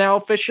than them now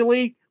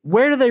officially?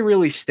 Where do they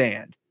really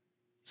stand?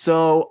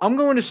 So I'm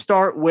going to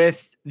start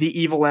with the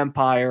Evil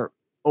Empire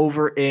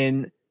over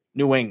in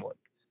New England,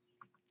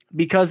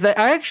 because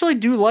I actually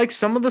do like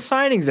some of the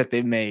signings that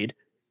they've made.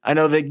 I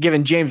know that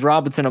giving James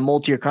Robinson a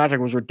multi-year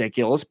contract was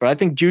ridiculous, but I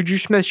think Juju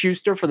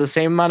Smith-Schuster for the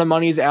same amount of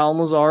money as Alan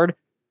Lazard,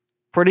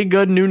 pretty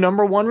good new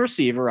number one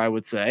receiver, I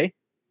would say.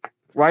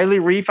 Riley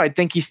Reif, I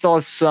think he still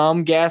has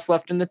some gas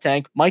left in the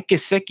tank. Mike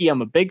Gesicki,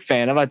 I'm a big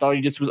fan of. I thought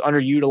he just was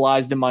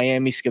underutilized in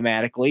Miami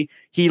schematically.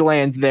 He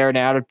lands there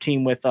now to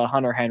team with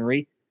Hunter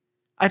Henry.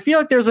 I feel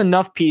like there's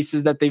enough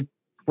pieces that they've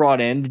brought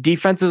in. The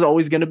defense is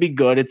always going to be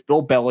good. It's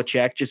Bill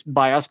Belichick. Just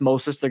by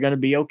osmosis, they're going to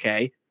be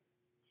okay.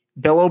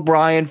 Bill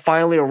O'Brien,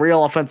 finally a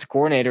real offensive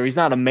coordinator. He's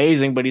not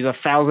amazing, but he's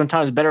 1,000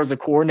 times better as a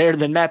coordinator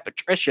than Matt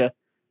Patricia.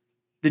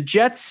 The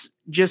Jets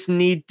just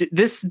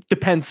this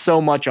depends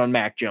so much on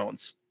Mac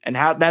Jones. And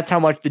that's how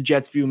much the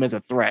Jets view him as a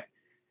threat.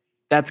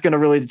 That's going to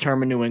really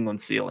determine New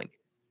England's ceiling.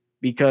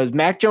 Because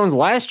Mac Jones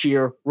last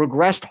year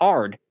regressed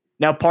hard.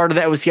 Now, part of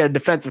that was he had a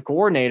defensive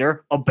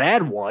coordinator, a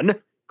bad one,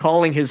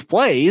 calling his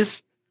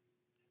plays.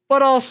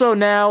 But also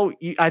now,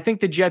 I think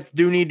the Jets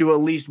do need to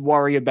at least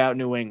worry about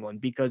New England.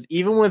 Because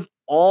even with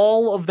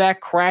all of that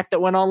crap that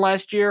went on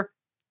last year,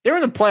 they're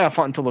in the playoff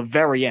hunt until the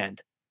very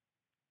end.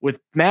 With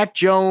Mac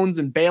Jones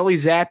and Bailey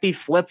Zappi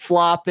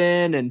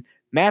flip-flopping and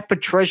Matt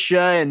Patricia,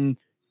 and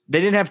they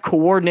didn't have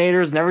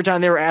coordinators, and every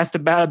time they were asked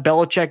about it,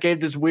 Belichick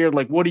gave this weird,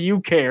 what do you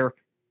care?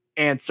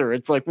 answer.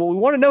 It's like, well, we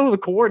want to know who the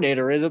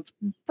coordinator is. It's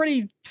a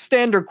pretty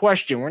standard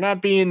question. We're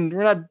not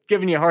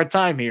giving you a hard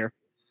time here.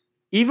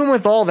 Even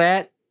with all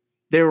that,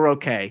 they were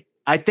okay.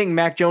 I think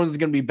Mac Jones is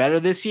going to be better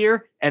this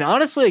year. And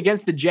honestly,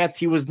 against the Jets,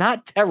 he was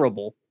not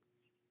terrible.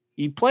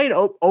 He played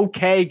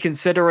okay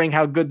considering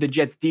how good the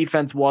Jets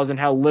defense was and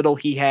how little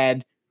he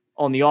had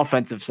on the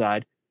offensive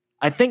side.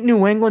 I think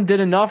New England did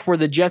enough where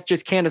the Jets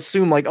just can't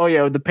assume like, oh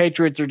yeah, the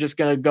Patriots are just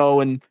going to go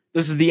and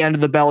this is the end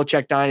of the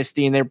Belichick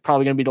dynasty and they're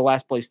probably going to be the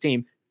last place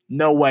team.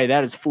 No way.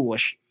 That is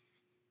foolish.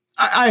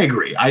 I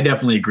agree. I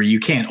definitely agree. You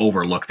can't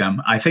overlook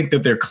them. I think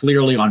that they're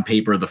clearly on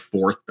paper the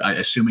fourth,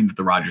 assuming that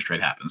the Rodgers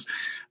trade happens.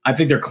 I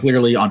think they're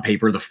clearly on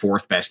paper the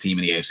fourth best team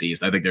in the AFC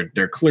East. I think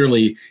they're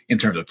clearly, in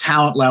terms of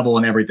talent level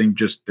and everything,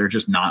 they're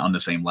just not on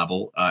the same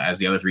level as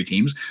the other three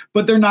teams.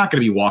 But they're not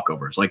going to be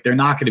walkovers. Like they're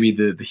not going to be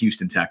the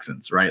Houston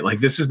Texans, right?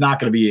 Like this is not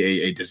going to be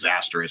a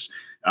disastrous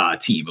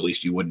team. At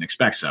least you wouldn't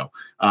expect so.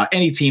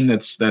 Any team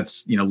that's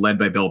led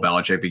by Bill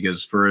Belichick,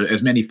 because for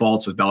as many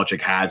faults as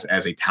Belichick has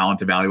as a talent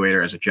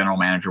evaluator, as a general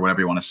manager,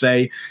 whatever you want to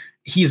say,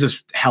 he's a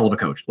hell of a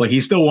coach. Like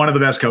he's still one of the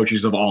best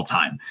coaches of all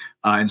time.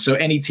 And so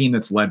any team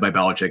that's led by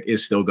Belichick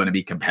is still going to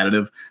be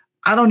competitive.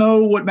 I don't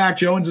know what Mac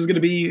Jones is going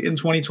to be in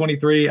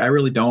 2023. I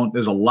really don't.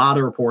 There's a lot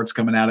of reports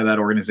coming out of that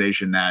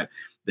organization that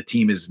the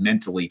team is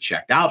mentally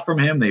checked out from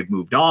him. They've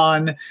moved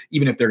on,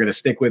 even if they're going to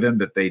stick with him,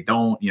 that they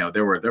don't,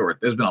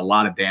 there's been a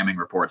lot of damning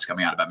reports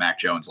coming out about Mac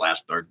Jones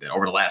over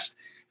the last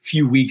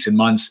few weeks and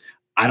months.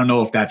 I don't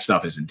know if that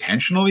stuff is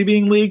intentionally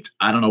being leaked.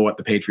 I don't know what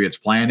the Patriots'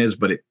 plan is,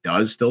 but it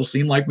does still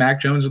seem like Mac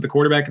Jones is the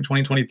quarterback in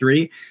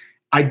 2023.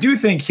 I do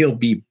think he'll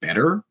be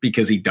better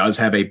because he does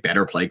have a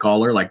better play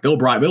caller. Like Bill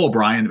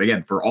O'Brien,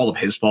 again, for all of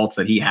his faults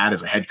that he had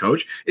as a head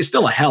coach, is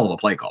still a hell of a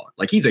play caller.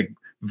 Like he's a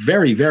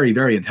very, very,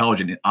 very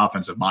intelligent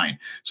offensive mind.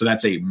 So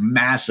that's a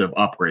massive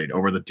upgrade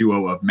over the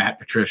duo of Matt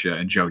Patricia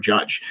and Joe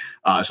Judge.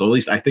 So at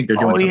least I think they're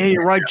doing something. Yeah,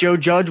 you're right. Joe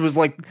Judge was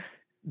like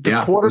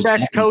the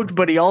quarterback's coach,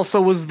 but he also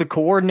was the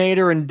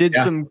coordinator and did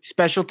some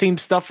special team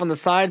stuff on the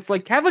side. It's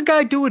like, have a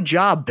guy do a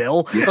job,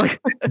 Bill. Yeah.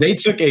 They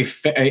took a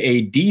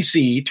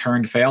DC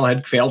turned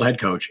failed head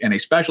coach and a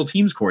special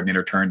teams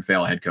coordinator turned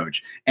failed head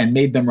coach and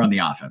made them run the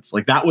offense.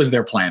 Like that was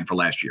their plan for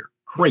last year.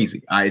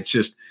 Crazy.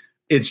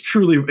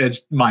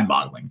 It's mind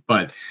boggling,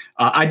 but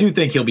I do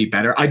think he'll be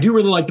better. I do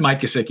really like the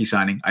Mike Gesicki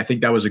signing. I think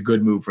that was a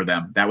good move for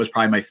them. That was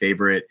probably my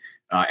favorite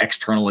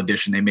external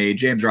addition they made.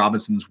 James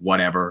Robinson's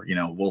whatever,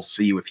 we'll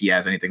see if he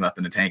has anything left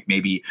in the tank,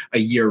 maybe a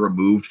year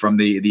removed from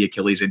the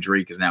Achilles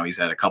injury, because now he's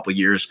had a couple of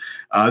years.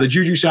 The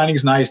Juju signing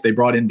is nice. They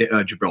brought in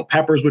Jabril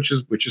Peppers, which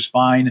is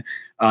fine.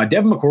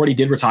 Devin McCourty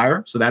did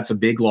retire, so that's a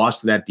big loss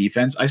to that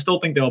defense. I still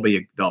think they'll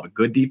have a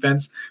good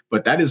defense,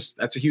 but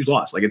that's a huge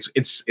loss. Like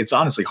it's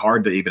honestly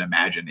hard to even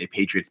imagine a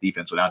Patriots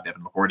defense without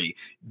Devin McCourty,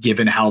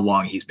 given how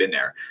long he's been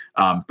there.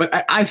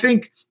 But I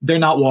think they're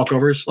not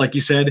walkovers, like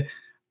you said.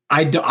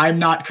 I'm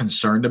not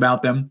concerned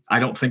about them. I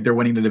don't think they're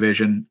winning the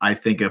division. I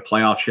think a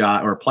playoff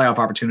shot or a playoff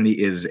opportunity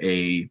is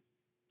a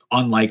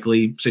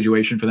unlikely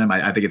situation for them.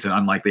 I think it's an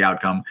unlikely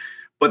outcome,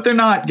 but they're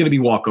not going to be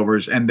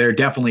walkovers. And they're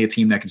definitely a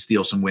team that can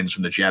steal some wins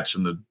from the Jets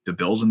and the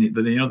Bills and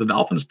the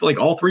Dolphins. Like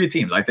all three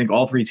teams, I think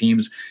all three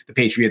teams, the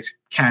Patriots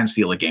can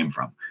steal a game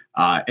from.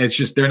 It's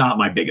just, they're not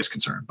my biggest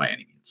concern by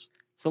any means.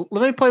 So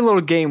let me play a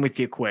little game with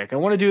you quick. I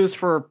want to do this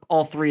for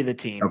all three of the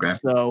teams. Okay.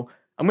 So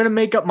I'm going to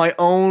make up my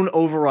own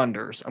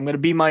over-unders. I'm going to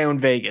be my own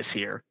Vegas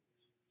here.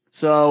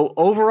 So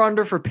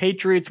over-under for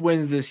Patriots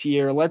wins this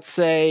year, let's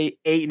say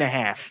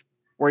 8.5.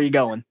 Where are you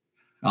going?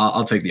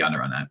 I'll take the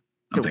under on that.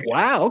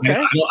 Wow,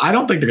 okay. I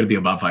don't think they're going to be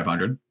above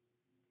 500.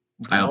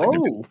 I don't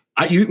think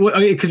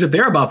because if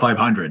they're above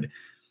 500,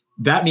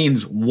 that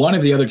means one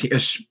of the other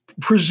teams,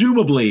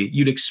 presumably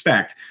you'd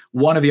expect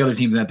one of the other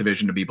teams in that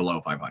division to be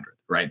below 500,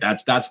 right?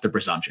 That's the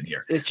presumption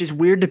here. It's just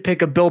weird to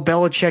pick a Bill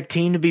Belichick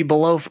team to be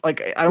below.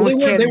 Like I almost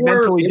can't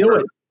mentally do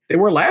it. They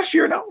were last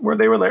year, no?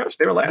 They were last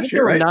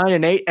year, right?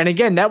 9-8, and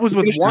again, that was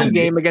with one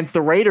game against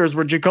the Raiders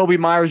where Jacoby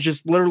Myers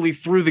just literally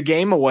threw the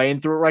game away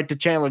and threw it right to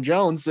Chandler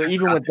Jones. So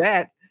even with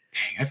that,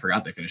 dang, I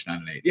forgot they finished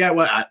 9-8. Yeah,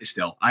 well,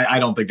 I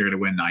don't think they're going to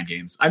win 9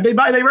 games. They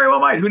very well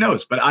might. Who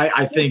knows? But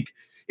I think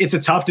it's a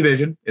tough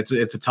division. It's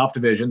a tough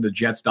division. The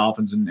Jets,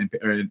 Dolphins,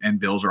 and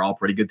Bills are all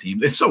pretty good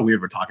teams. It's so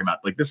weird we're talking about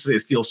like this.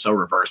 It feels so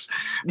reverse.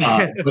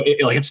 But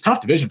it's a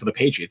tough division for the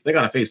Patriots. They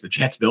got to face the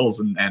Jets,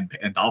 Bills, and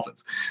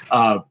Dolphins.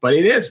 But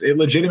it is. It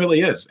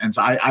legitimately is. And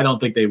so I don't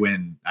think they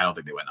win. I don't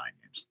think they win 9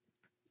 games.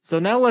 So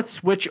now let's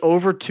switch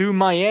over to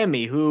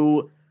Miami,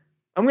 who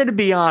I'm going to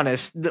be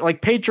honest,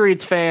 like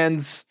Patriots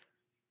fans.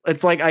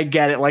 It's like I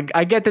get it. Like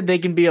I get that they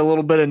can be a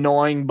little bit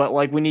annoying, but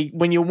like when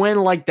you win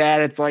like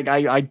that, it's like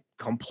I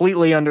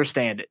completely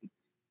understand it.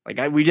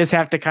 Like we just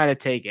have to kind of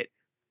take it.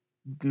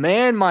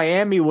 Man,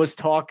 Miami was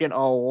talking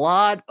a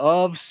lot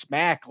of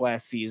smack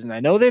last season.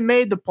 I know they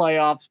made the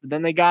playoffs, but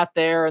then they got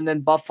there, and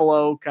then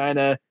Buffalo kind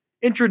of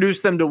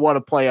introduced them to what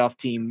a playoff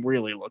team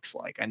really looks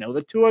like. I know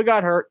that Tua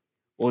got hurt.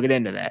 We'll get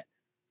into that.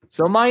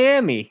 So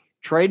Miami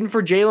trading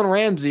for Jalen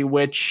Ramsey,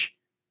 which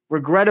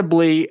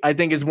regrettably, I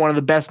think is one of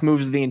the best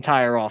moves of the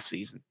entire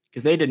offseason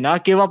because they did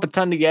not give up a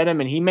ton to get him,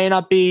 and he may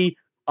not be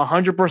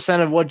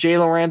 100% of what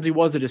Jalen Ramsey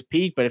was at his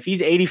peak, but if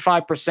he's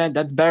 85%,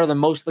 that's better than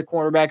most of the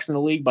cornerbacks in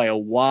the league by a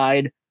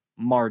wide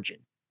margin.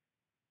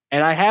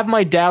 And I have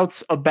my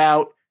doubts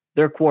about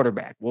their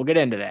quarterback. We'll get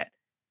into that.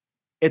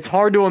 It's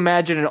hard to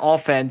imagine an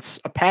offense,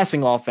 a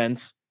passing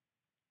offense,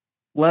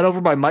 led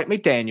over by Mike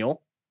McDaniel,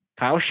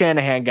 Kyle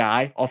Shanahan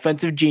guy,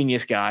 offensive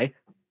genius guy,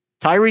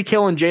 Tyreek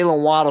Hill and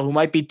Jalen Waddle, who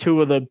might be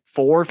two of the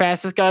 4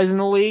 fastest guys in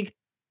the league,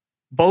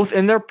 both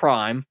in their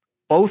prime,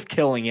 both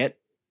killing it,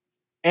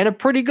 and a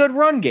pretty good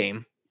run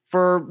game.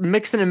 For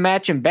mixing and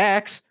matching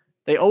backs,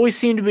 they always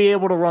seem to be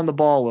able to run the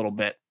ball a little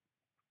bit.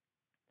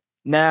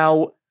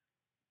 Now,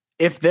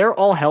 if they're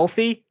all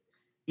healthy,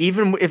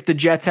 even if the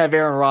Jets have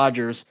Aaron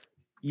Rodgers,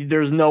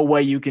 there's no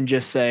way you can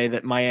just say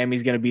that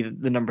Miami's going to be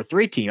the number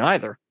 3 team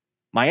either.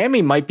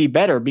 Miami might be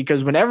better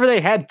because whenever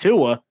they had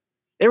Tua,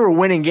 they were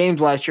winning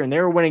games last year, and they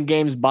were winning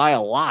games by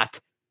a lot.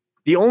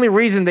 The only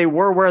reason they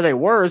were where they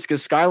were is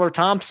because Skylar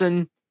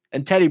Thompson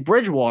and Teddy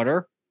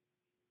Bridgewater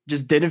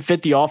just didn't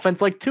fit the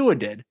offense like Tua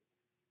did.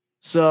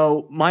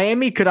 So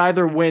Miami could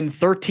either win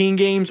 13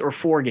 games or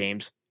 4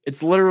 games.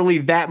 It's literally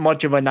that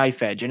much of a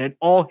knife edge, and it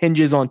all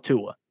hinges on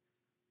Tua.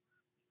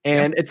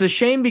 And It's a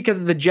shame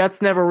because the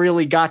Jets never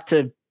really got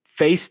to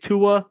face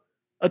Tua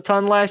a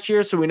ton last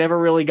year, so we never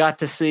really got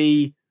to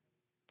see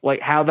like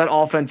how that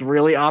offense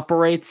really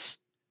operates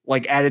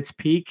like at its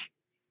peak.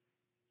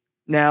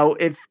 Now,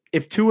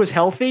 if Tua's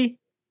healthy,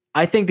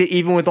 I think that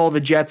even with all the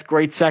Jets'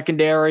 great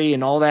secondary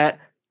and all that,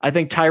 I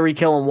think Tyreek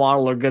Hill and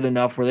Waddle are good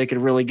enough where they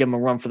could really give him a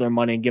run for their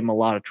money and give him a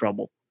lot of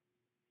trouble,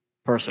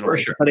 personally. For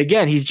sure. But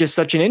again, he's just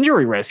such an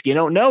injury risk. You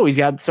don't know. He's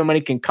got so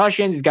many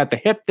concussions. He's got the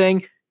hip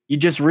thing. You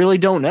just really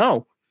don't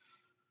know.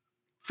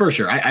 For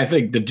sure. I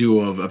think the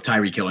duo of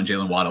Tyreek Hill and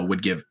Jalen Waddle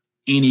would give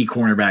any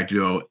cornerback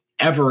duo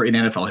ever in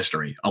NFL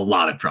history a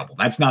lot of trouble.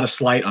 That's not a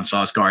slight on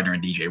Sauce Gardner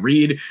and DJ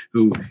Reed,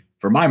 who,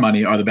 for my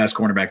money, are the best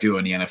cornerback duo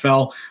in the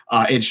NFL.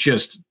 It's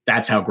just,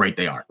 that's how great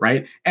they are,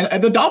 right?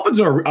 And the Dolphins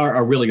are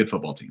a really good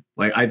football team.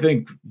 Like, I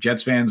think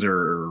Jets fans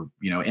or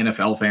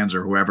NFL fans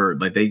or whoever,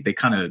 like they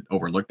kind of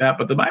overlook that.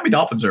 But the Miami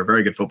Dolphins are a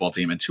very good football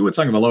team. And Tua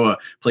Tagovailoa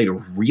played a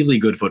really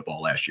good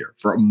football last year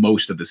for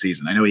most of the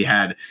season. I know he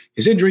had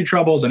his injury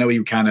troubles. I know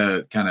he kind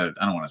of, I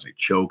don't want to say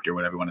choked or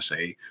whatever you want to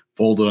say,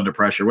 folded under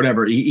pressure,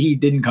 whatever. He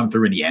didn't come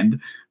through in the end.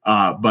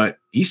 But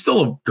he's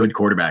still a good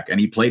quarterback, and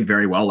he played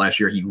very well last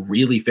year. He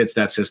really fits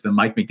that system.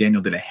 Mike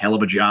McDaniel did a hell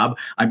of a job.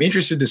 I'm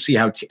interested to see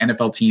how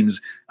NFL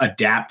teams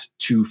adapt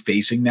to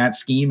facing that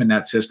scheme and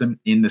that system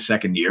in the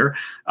second year.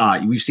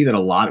 We see that a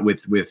lot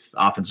with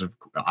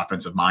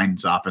offensive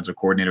minds, offensive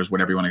coordinators,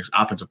 whatever you want to,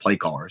 offensive play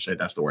callers. Right?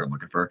 That's the word I'm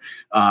looking for.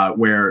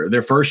 Where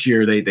their first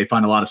year they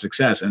find a lot of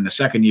success, and the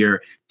second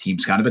year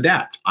teams kind of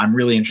adapt. I'm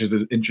really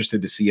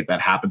interested to see if that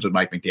happens with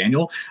Mike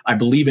McDaniel. I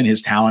believe in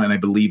his talent, and I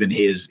believe in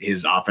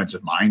his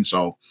offensive mind.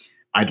 So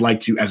I'd like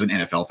to, as an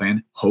NFL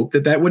fan, hope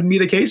that wouldn't be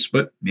the case,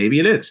 but maybe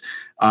it is.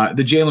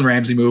 The Jalen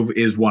Ramsey move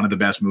is one of the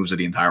best moves of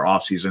the entire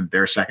offseason.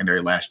 Their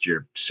secondary last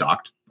year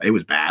sucked. It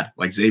was bad.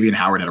 Like, Xavier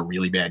Howard had a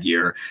really bad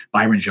year.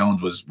 Byron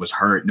Jones was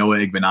hurt. Noah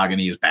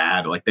Igbenogany is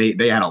bad. Like,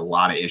 they had a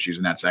lot of issues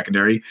in that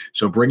secondary.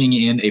 So bringing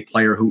in a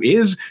player who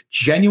is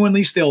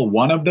genuinely still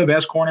one of the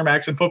best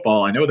cornerbacks in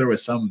football. I know there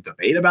was some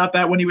debate about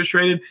that when he was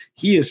traded.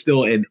 He is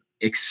still an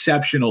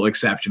exceptional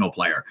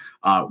player,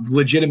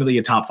 legitimately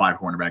a top 5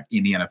 cornerback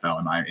in the NFL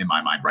in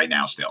my mind right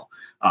now. Still,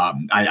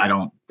 I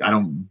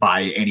don't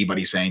buy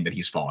anybody saying that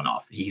he's fallen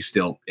off. He's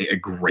still a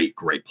great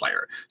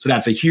player. So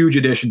that's a huge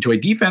addition to a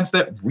defense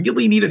that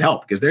really needed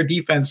help because their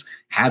defense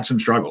had some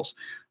struggles.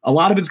 A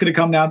lot of it's going to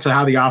come down to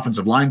how the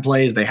offensive line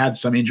plays. They had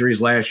some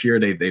injuries last year.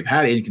 They've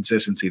had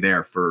inconsistency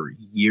there for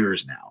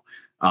years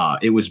now.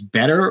 It was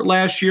better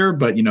last year,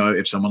 but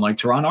if someone like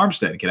Teron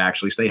Armstead could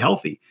actually stay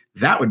healthy,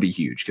 that would be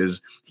huge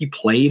because he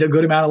played a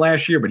good amount of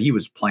last year, but he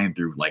was playing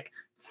through like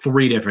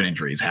 3 different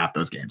injuries, half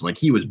those games. Like,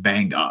 he was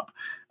banged up.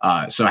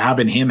 So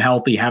having him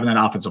healthy, having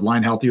that offensive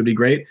line healthy would be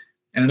great.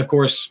 And then, of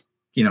course,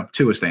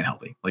 Tua staying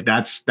healthy. Like,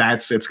 it's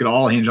going to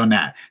all hinge on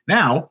that.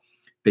 Now,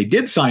 they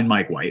did sign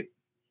Mike White.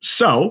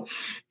 So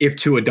if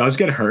Tua does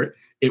get hurt,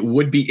 it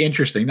would be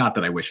interesting, not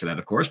that I wish for that,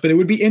 of course, but it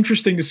would be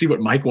interesting to see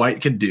what Mike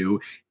White can do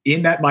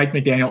in that Mike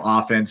McDaniel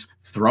offense,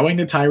 throwing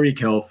to Tyreek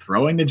Hill,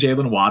 throwing to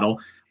Jalen Waddle,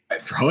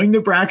 throwing to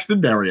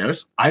Braxton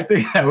Berrios. I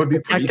think that would be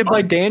protected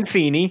by Dan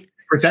Feeney.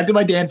 Protected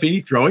by Dan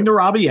Feeney, throwing to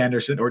Robbie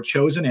Anderson or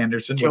Chosen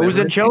Anderson.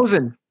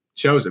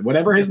 Chosen,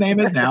 whatever his name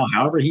is now,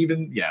 however he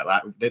even,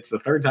 that's the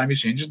 3rd time he's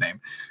changed his name,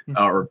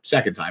 or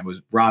 2nd time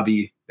was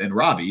Robbie, then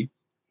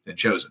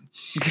Chosen.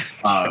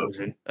 So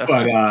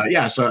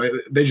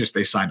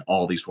they signed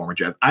all these former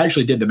Jets. I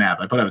actually did the math.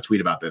 I put out a tweet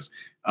about this.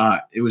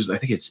 I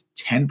think it's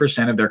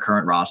 10% of their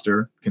current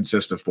roster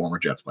consists of former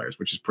Jets players,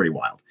 which is pretty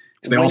wild.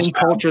 They also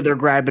culture they're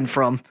grabbing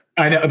from.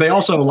 I know. They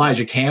also have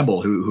Elijah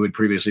Campbell, who had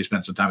previously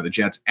spent some time with the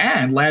Jets.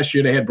 And last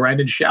year they had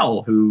Brandon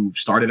Shell, who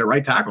started at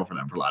right tackle for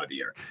them for a lot of the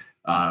year.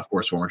 Of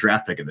course, former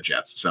draft pick of the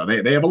Jets. So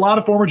they have a lot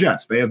of former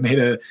Jets. They have made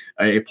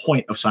a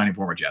point of signing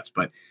former Jets.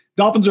 But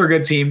Dolphins are a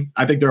good team.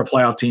 I think they're a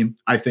playoff team.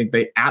 I think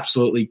they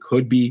absolutely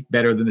could be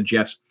better than the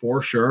Jets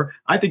for sure.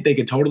 I think they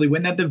could totally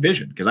win that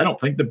division because I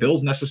don't think the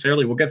Bills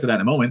necessarily, we'll get to that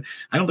in a moment.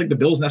 I don't think the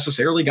Bills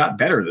necessarily got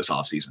better this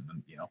offseason.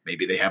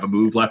 Maybe they have a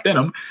move left in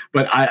them,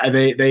 but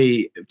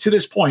they to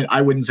this point,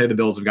 I wouldn't say the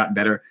Bills have gotten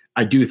better.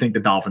 I do think the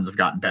Dolphins have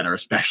gotten better,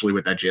 especially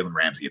with that Jalen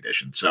Ramsey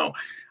addition. So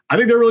I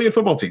think they're a really good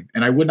football team,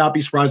 and I would not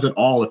be surprised at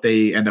all if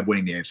they end up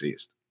winning the AFC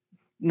East.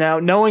 Now,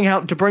 knowing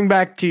how to go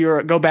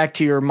back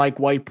to your Mike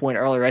White point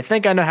earlier, I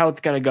think I know how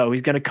it's going to go.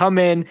 He's going to come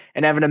in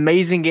and have an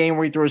amazing game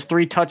where he throws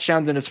 3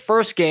 touchdowns in his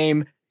first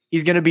game.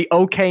 He's going to be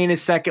okay in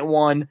his second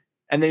one,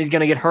 and then he's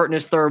going to get hurt in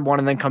his third one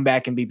and then come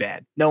back and be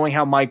bad, knowing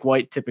how Mike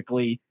White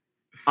typically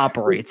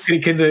operates.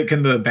 Can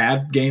the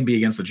bad game be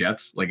against the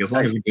Jets? Like, as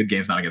long as the good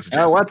game's not against the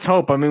Jets. Let's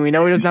hope. I mean, we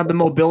know he doesn't have the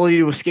mobility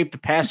to escape the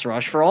pass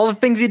rush. For all the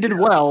things he did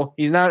well,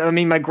 he's not. I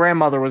mean, my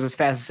grandmother was as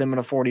fast as him in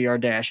a 40-yard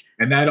dash.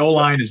 And that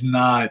O-line is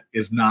not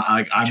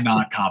like, I'm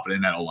not confident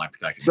in that O-line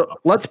protecting. So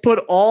let's put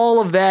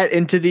all of that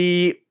into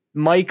the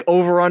Mike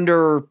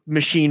over-under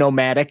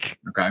machine-o-matic.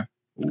 Okay.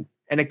 Ooh.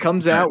 And it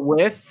comes out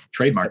with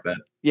trademark that.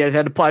 Yeah,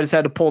 I just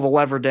had to pull the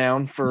lever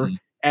down for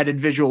added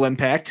visual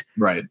impact.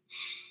 Right.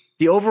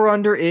 The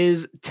over-under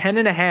is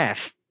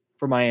 10.5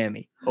 for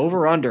Miami.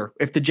 Over-under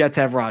if the Jets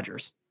have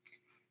Rodgers.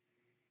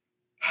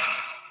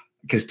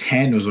 Because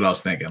 10 was what I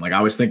was thinking. Like,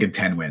 I was thinking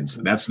 10 wins.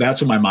 That's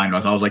what my mind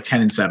was. I was like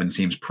 10-7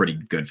 seems pretty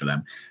good for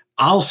them.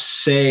 I'll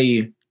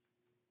say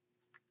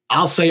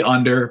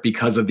under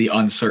because of the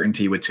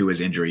uncertainty with Tua's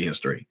injury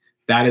history.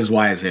 That is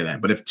why I say that.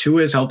 But if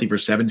Tua is healthy for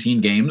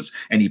 17 games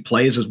and he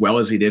plays as well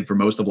as he did for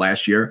most of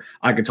last year,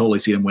 I could totally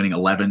see him winning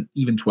 11,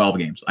 even 12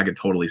 games. I could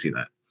totally see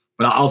that.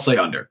 But I'll say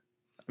under.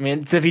 I mean,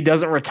 it's if he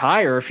doesn't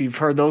retire. If you've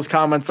heard those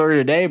comments earlier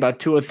today about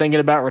Tua thinking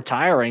about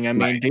retiring. I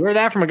mean, right. Do you hear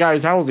that from a guy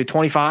who's, how old is he,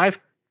 25?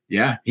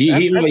 Yeah.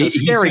 That's a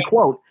scary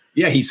quote.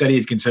 Yeah, he said he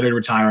had considered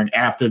retiring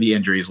after the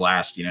injuries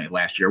last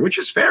year, which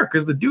is fair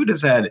because the dude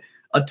has had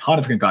a ton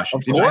of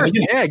concussions. Of course,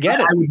 I get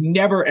it. I would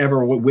never,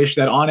 ever wish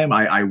that on him.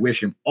 I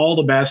wish him all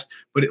the best.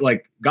 But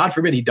God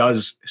forbid he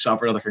does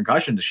suffer another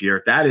concussion this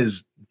year. That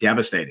is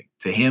devastating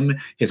to him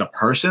as a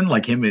person,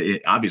 like him,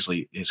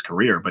 obviously his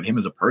career, but him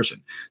as a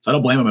person. So I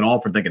don't blame him at all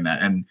for thinking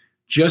that. And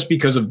just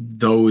because of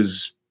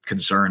those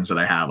concerns that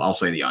I have, I'll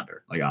say the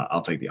under.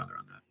 I'll take the under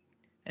on that.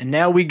 And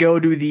now we go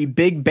to the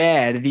big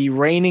bad, the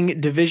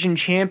reigning division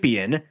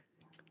champion,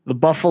 the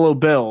Buffalo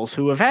Bills,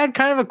 who have had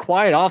kind of a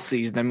quiet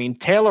offseason. I mean,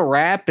 Taylor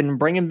Rapp and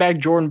bringing back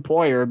Jordan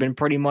Poyer have been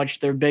pretty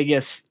much their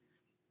biggest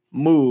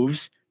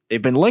moves.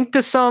 They've been linked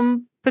to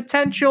some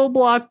potential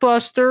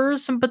blockbusters,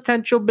 some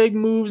potential big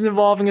moves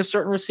involving a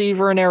certain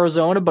receiver in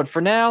Arizona. But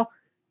for now,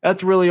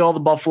 that's really all the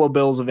Buffalo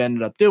Bills have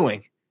ended up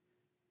doing.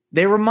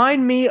 They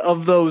remind me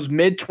of those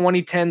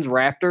mid-2010s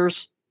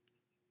Raptors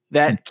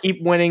that keep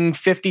winning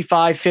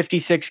 55,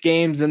 56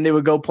 games, and they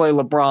would go play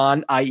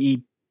LeBron,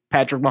 i.e.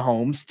 Patrick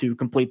Mahomes, to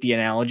complete the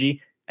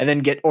analogy, and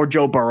then or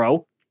Joe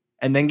Burrow,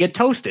 and then get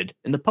toasted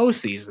in the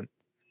postseason.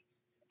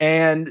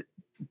 And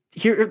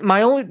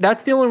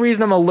that's the only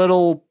reason I'm a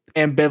little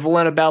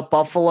ambivalent about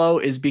Buffalo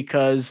is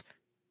because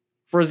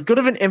for as good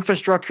of an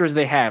infrastructure as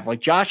they have,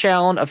 like Josh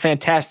Allen, a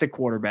fantastic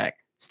quarterback,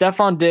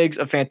 Stephon Diggs,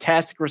 a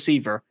fantastic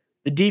receiver,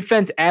 the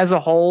defense as a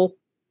whole,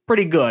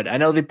 pretty good. I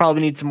know they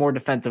probably need some more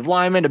defensive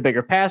linemen, a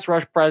bigger pass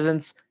rush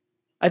presence.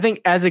 I think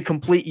as a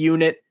complete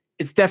unit,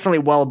 it's definitely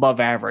well above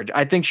average.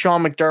 I think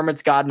Sean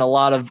McDermott's gotten a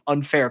lot of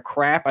unfair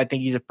crap. I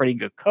think he's a pretty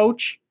good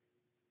coach.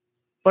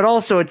 But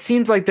also, it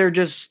seems like they're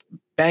just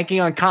banking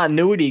on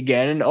continuity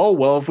again. And,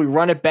 if we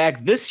run it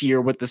back this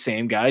year with the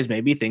same guys,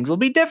 maybe things will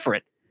be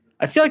different.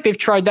 I feel like they've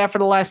tried that for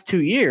the last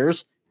 2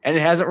 years, and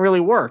it hasn't really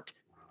worked.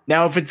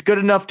 Now, if it's good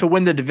enough to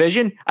win the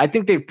division, I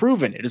think they've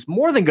proven it is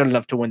more than good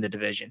enough to win the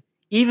division.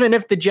 Even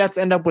if the Jets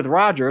end up with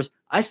Rodgers,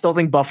 I still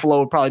think Buffalo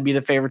would probably be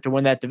the favorite to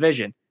win that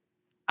division.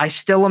 I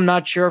still am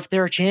not sure if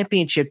they're a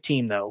championship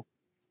team, though,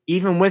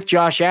 even with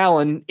Josh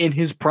Allen in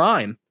his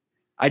prime.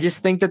 I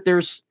just think that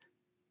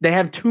they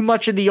have too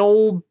much of the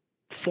old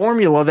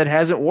formula that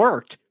hasn't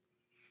worked.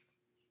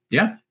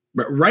 Yeah.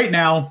 But right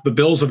now, the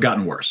Bills have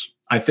gotten worse.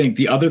 I think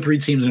the other 3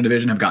 teams in the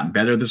division have gotten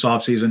better this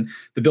offseason.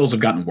 The Bills have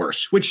gotten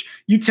worse, which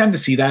you tend to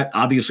see that,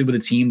 obviously, with a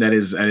team that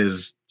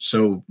is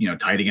so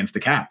tight against the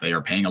cap. They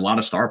are paying a lot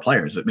of star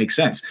players. It makes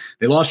sense.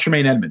 They lost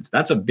Tremaine Edmonds.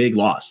 That's a big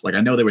loss. I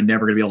know they were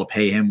never going to be able to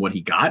pay him what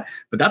he got,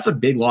 but that's a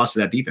big loss to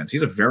that defense.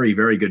 He's a very,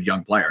 very good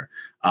young player.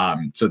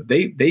 So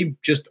they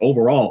just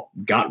overall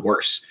got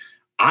worse.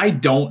 I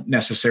don't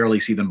necessarily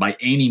see them by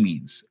any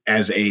means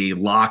as a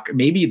lock.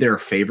 Maybe they're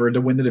favored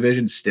to win the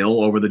division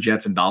still over the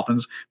Jets and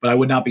Dolphins, but I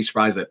would not be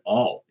surprised at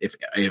all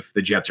if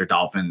the Jets or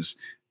Dolphins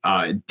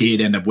did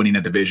end up winning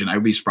that division. I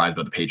would be surprised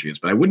about the Patriots,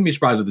 but I wouldn't be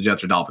surprised if the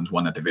Jets or Dolphins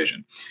won that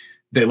division.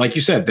 Like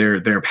you said,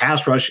 their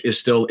pass rush is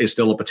still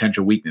a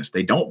potential weakness.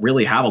 They don't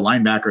really have a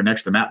linebacker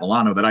next to Matt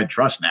Milano that I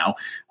trust now.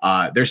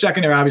 Their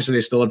secondary, obviously,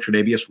 they still have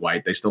Tre'Davious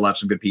White. They still have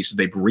some good pieces.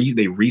 They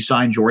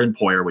re-signed Jordan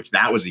Poyer, which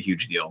that was a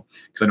huge deal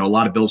because I know a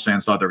lot of Bills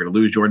fans thought they were going to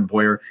lose Jordan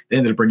Poyer. They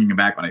ended up bringing him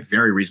back on a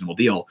very reasonable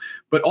deal.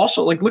 But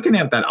also, looking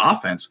at that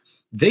offense,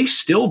 they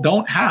still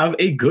don't have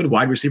a good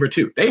wide receiver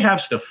too. They have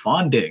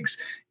Stephon Diggs,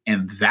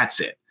 and that's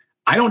it.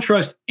 I don't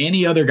trust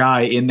any other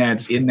guy in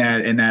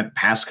that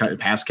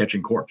pass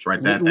catching corpse,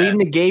 right? Leading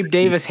the Gabe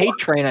Davis hate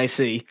train, I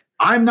see.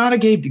 I'm not a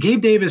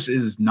Gabe Davis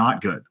is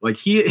not good. Like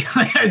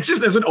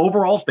just as an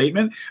overall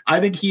statement, I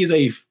think he is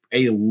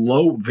a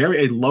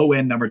low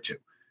end number 2.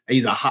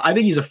 I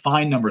think he's a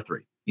fine number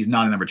 3. He's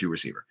not a number 2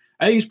 receiver.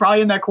 I think he's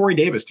probably in that Corey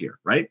Davis tier,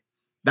 right?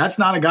 That's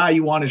not a guy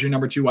you want as your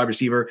number 2 wide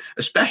receiver,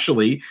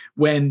 especially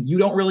when you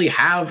don't really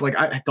have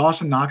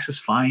Dawson Knox is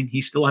fine.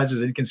 He still has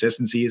his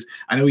inconsistencies.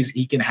 I know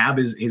he can have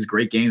his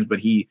great games, but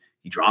he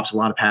drops a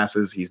lot of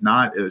passes. He's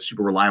not a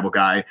super reliable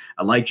guy.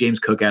 I like James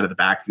Cook out of the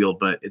backfield,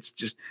 but it's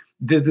just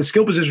the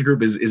skill position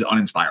group is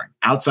uninspiring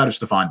outside of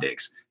Stephon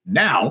Diggs.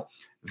 Now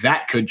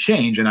that could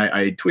change, and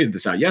I tweeted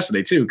this out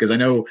yesterday too, because I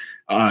know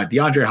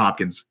DeAndre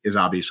Hopkins is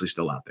obviously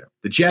still out there.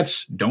 The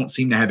Jets don't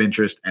seem to have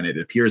interest, and it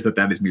appears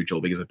that is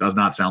mutual because it does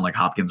not sound like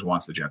Hopkins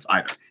wants the Jets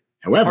either.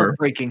 However,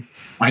 heartbreaking.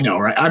 I know,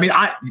 right? I mean,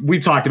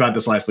 we've talked about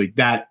this last week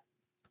that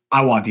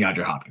I want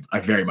DeAndre Hopkins. I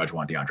very much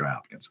want DeAndre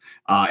Hopkins.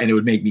 And it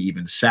would make me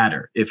even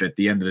sadder if at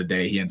the end of the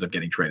day he ends up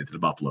getting traded to the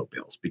Buffalo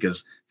Bills,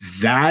 because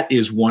that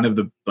is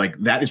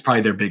that is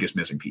probably their biggest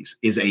missing piece,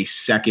 is a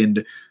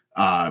second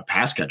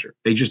pass catcher.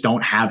 They just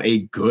don't have a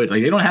good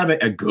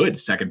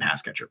second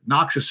pass catcher.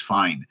 Knox is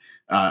fine.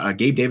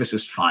 Gabe Davis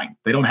is fine.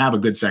 They don't have a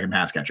good second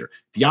pass catcher.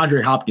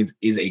 DeAndre Hopkins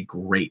is a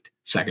great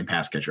second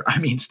pass catcher. I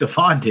mean,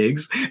 Stephon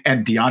Diggs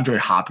and DeAndre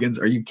Hopkins.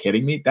 Are you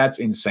kidding me? That's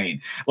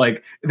insane.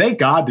 Like, thank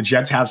God the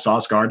Jets have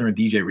Sauce Gardner and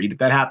DJ Reed if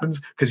that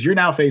happens, because you're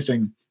now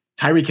facing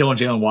Tyreek Hill and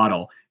Jalen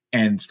Waddle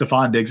and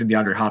Stephon Diggs and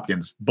DeAndre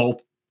Hopkins,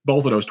 both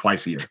of those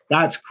twice a year.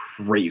 That's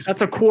crazy.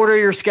 That's a quarter of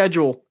your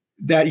schedule.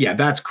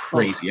 That's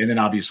crazy. And then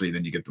obviously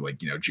then you get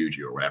the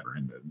Juju or whatever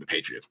and the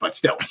Patriots, but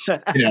still,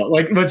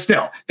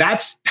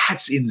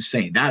 that's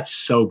insane. That's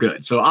so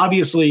good. So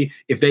obviously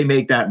if they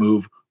make that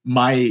move,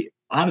 my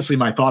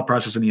thought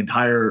process in the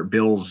entire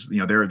Bills,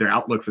 their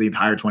outlook for the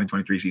entire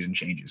 2023 season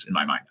changes in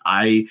my mind.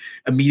 I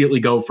immediately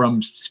go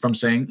from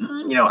saying,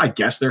 I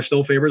guess they're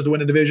still favorites to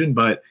win a division,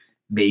 but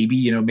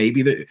maybe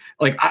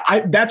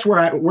that's where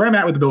I'm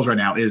at with the Bills right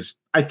now. Is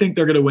I think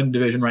they're going to win the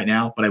division right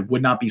now, but I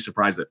would not be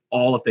surprised at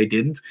all if they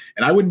didn't.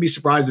 And I wouldn't be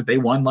surprised if they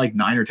won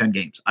 9 or 10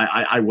 games.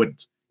 I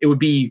wouldn't. It would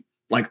be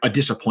a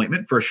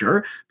disappointment for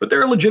sure, but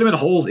there are legitimate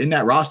holes in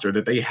that roster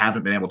that they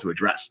haven't been able to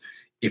address.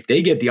 If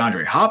they get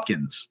DeAndre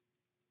Hopkins,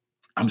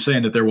 I'm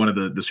saying that they're one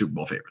of the Super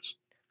Bowl favorites,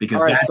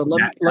 because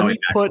let me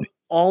put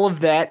all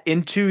of that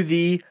into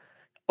the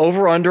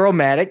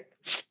over-under-o-matic.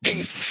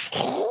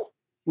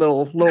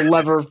 Little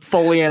lever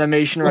Foley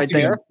animation right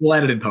there. We'll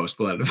edit in post.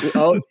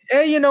 Oh,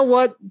 hey, you know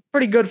what?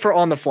 Pretty good for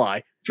on the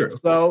fly. True.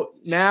 So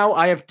now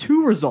I have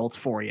 2 results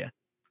for you.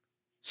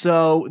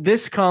 So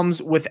this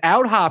comes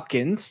without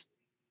Hopkins,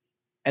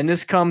 and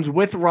this comes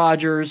with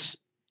Rodgers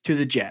to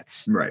the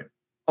Jets. Right.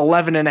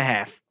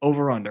 11.5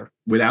 over under.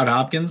 Without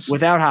Hopkins?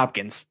 Without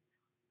Hopkins.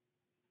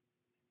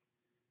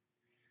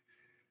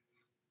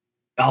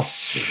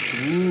 This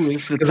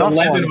is a tough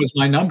 11 one. Was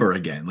my number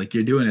again.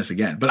 You're doing this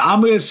again. But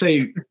I'm going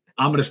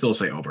to still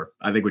say over.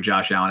 I think with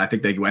Josh Allen, I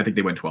think they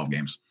win 12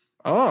 games.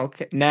 Oh,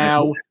 okay.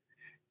 Now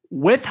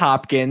with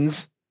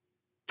Hopkins,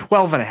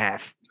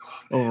 12.5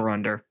 over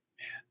under.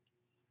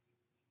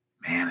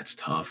 Man, it's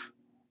tough.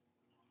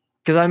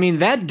 Because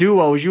that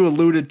duo, as you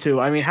alluded to,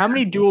 how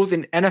many duos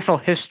in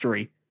NFL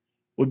history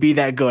would be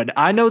that good?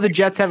 I know the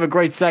Jets have a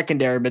great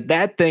secondary, but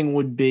that thing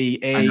would be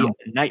a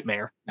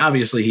nightmare.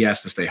 Obviously, he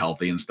has to stay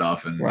healthy and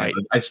stuff. And right.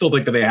 I still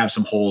think that they have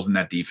some holes in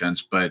that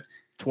defense, but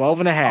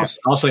 12.5.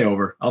 I'll say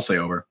over.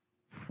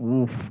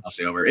 Oof. I'll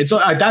say over. It's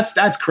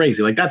that's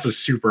crazy. That's a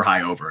super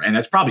high over, and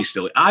that's probably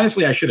still.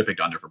 Honestly, I should have picked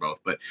under for both,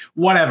 but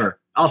whatever.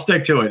 I'll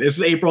stick to it. This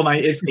is April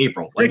 9th. It's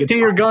April. Stick to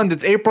your guns.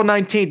 It's April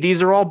 19th.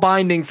 These are all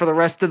binding for the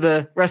rest of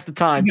the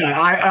time.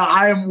 Yeah,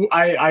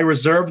 I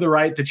reserve the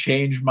right to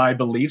change my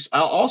beliefs.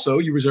 Also,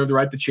 you reserve the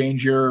right to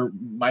change your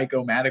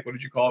Mike-O-Matic. What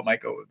did you call it,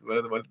 Mike?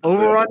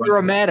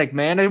 Over-under-o-matic,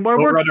 man. I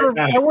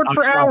worked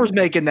for hours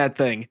making that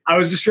thing. I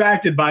was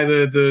distracted by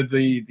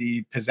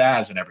the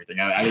pizzazz and everything.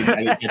 I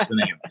didn't catch the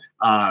name.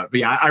 But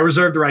yeah, I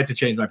reserve the right to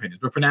change my opinions.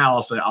 But for now,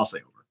 I'll say over.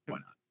 Why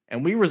not?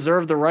 And we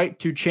reserve the right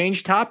to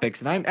change topics,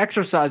 and I'm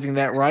exercising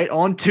that right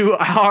onto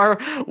our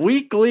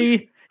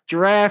weekly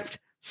draft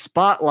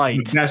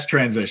spotlight. The best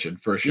transition,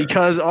 for sure.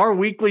 Because our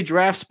weekly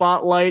draft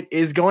spotlight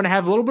is going to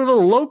have a little bit of a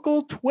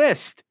local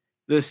twist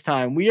this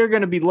time. We are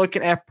going to be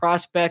looking at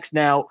prospects.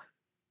 Now,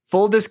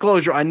 full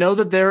disclosure, I know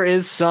that there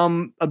is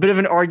a bit of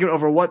an argument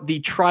over what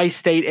the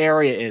tri-state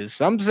area is.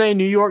 Some say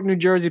New York, New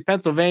Jersey,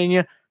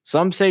 Pennsylvania.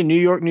 Some say New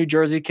York, New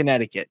Jersey,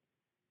 Connecticut.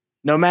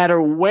 No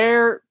matter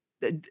where,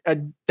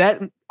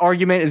 that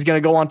argument is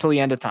going to go on till the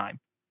end of time.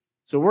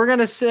 So we're going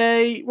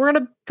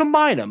to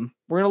combine them.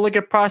 We're going to look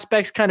at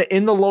prospects kind of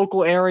in the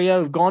local area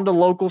who've gone to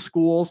local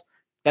schools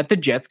that the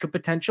Jets could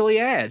potentially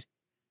add.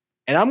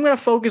 And I'm going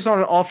to focus on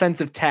an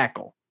offensive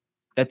tackle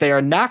that they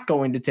are not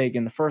going to take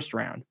in the first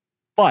round.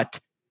 But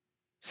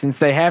since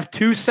they have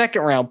 2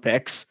 second-round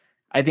picks,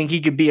 I think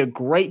he could be a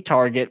great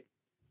target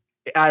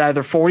at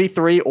either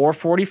 43 or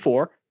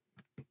 44,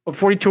 or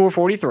 42 or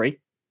 43,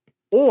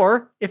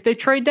 or if they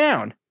trade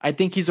down. I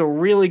think he's a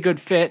really good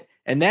fit,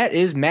 and that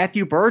is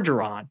Matthew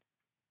Bergeron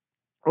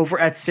over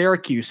at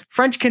Syracuse,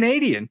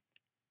 French-Canadian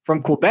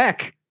from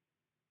Quebec.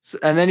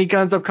 And then he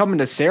ends up coming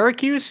to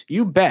Syracuse?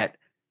 You bet.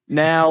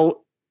 Now,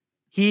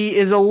 he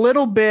is a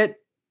little bit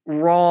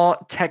raw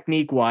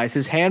technique-wise.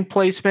 His hand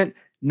placement,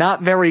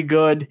 not very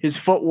good. His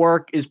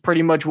footwork is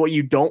pretty much what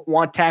you don't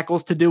want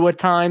tackles to do at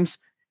times.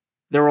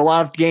 There were a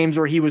lot of games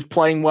where he was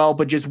playing well,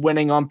 but just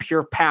winning on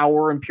pure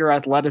power and pure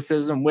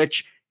athleticism,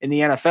 which in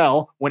the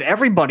NFL, when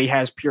everybody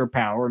has pure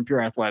power and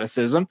pure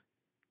athleticism,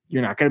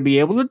 you're not going to be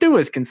able to do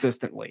as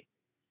consistently.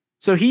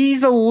 So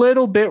he's a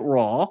little bit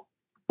raw,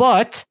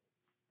 but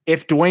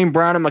if Dwayne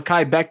Brown and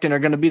Mekhi Becton are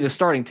going to be the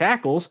starting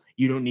tackles,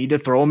 you don't need to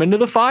throw them into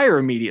the fire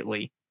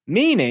immediately.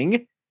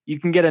 Meaning, you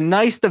can get a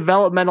nice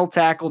developmental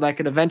tackle that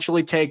could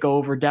eventually take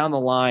over down the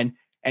line.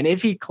 And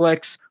if he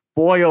clicks,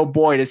 boy, oh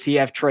boy, does he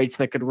have traits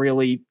that could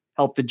really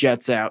help the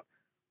Jets out.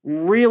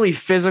 Really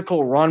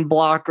physical run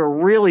blocker,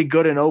 really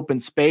good in open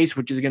space,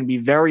 which is going to be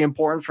very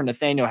important for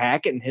Nathaniel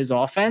Hackett and his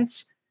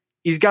offense.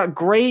 He's got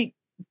great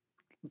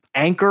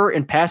anchor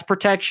and pass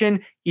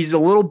protection. He's a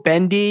little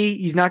bendy.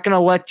 He's not going to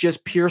let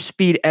just pure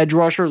speed edge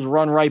rushers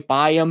run right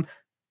by him.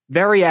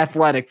 Very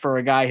athletic for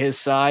a guy his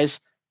size.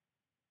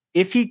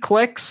 If he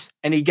clicks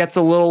and he gets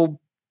a little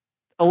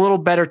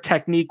better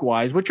technique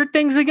wise, which are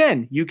things,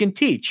 again, you can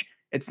teach.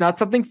 It's not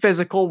something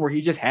physical where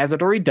he just has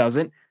it or he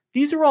doesn't.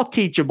 These are all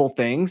teachable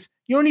things.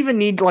 You don't even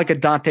need like a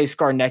Dante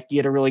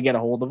Scarnecchia to really get a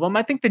hold of him.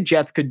 I think the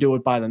Jets could do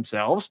it by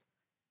themselves.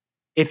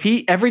 If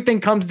everything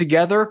comes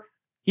together,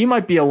 he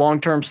might be a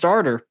long-term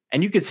starter,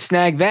 and you could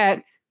snag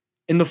that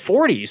in the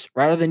 40s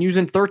rather than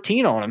using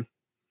 13 on him.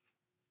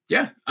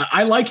 Yeah,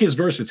 I like his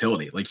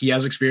versatility. Like, he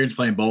has experience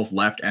playing both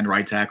left and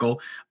right tackle.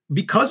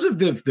 Because of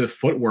the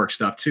footwork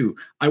stuff too,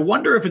 I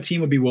wonder if a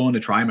team would be willing to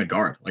try him at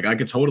guard. Like, I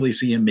could totally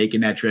see him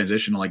making that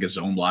transition to like a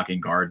zone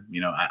blocking guard.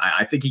 You know,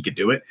 I think he could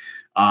do it.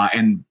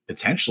 And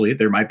potentially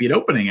there might be an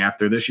opening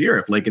after this year.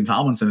 If Laken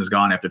Tomlinson is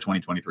gone after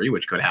 2023,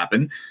 which could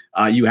happen,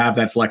 you have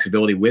that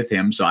flexibility with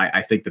him. So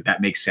I think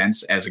that makes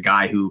sense as a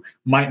guy who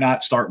might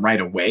not start right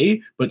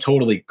away, but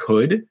totally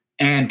could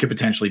and could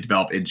potentially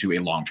develop into a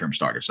long-term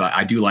starter. So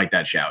I do like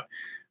that shout.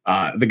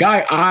 The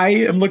guy I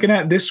am looking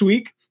at this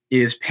week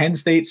is Penn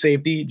State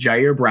safety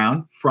Jair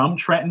Brown from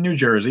Trenton, New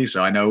Jersey.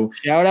 So I know,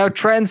 shout out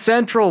Trenton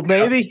Central,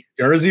 baby,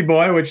 Jersey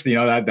boy, which, you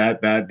know,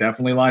 that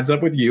definitely lines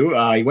up with you.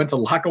 He went to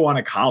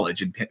Lackawanna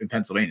College in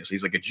Pennsylvania, so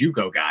he's like a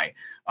JUCO guy.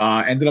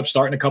 Ended up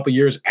starting a couple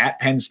years at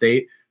Penn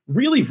State.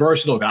 Really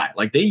versatile guy.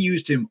 Like, they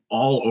used him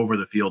all over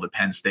the field at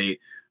Penn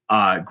State.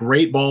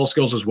 Great ball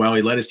skills as well.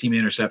 He led his team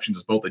in interceptions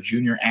as both a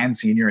junior and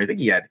senior. I think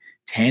he had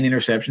 10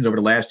 interceptions over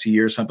the last 2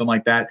 years, something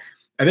like that.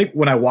 I think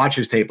when I watch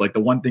his tape, like, the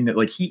one thing that,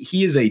 like,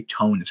 he is a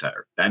tone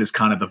setter. That is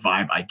kind of the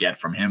vibe I get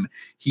from him.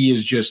 He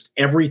is just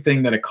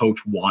everything that a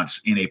coach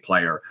wants in a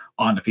player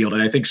on the field.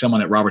 And I think someone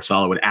that Robert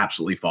Saleh would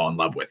absolutely fall in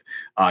love with.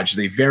 Just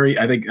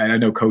I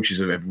know coaches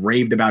have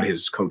raved about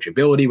his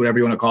coachability, whatever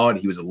you want to call it.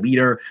 He was a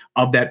leader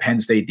of that Penn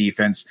State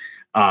defense.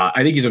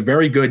 I think he's a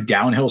very good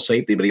downhill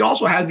safety, but he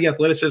also has the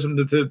athleticism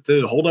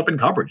to hold up in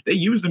coverage. They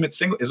used him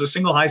as a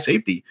single high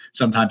safety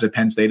sometimes at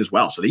Penn State as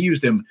well. So they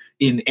used him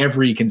in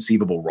every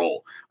conceivable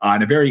role,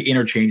 and a very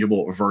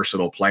interchangeable,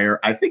 versatile player.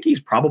 I think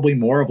he's probably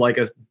more of like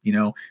a,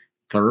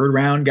 third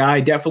round guy,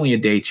 definitely a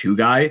day two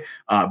guy.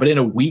 But in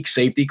a weak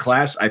safety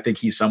class, I think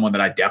he's someone that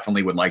I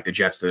definitely would like the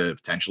Jets to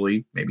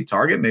potentially maybe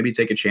target, maybe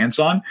take a chance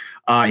on.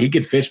 He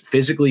could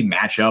physically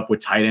match up with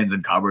tight ends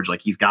in coverage.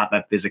 Like, he's got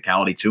that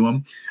physicality to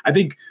him. I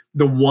think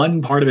the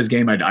one part of his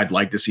game I'd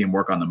like to see him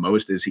work on the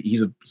most is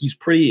he's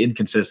pretty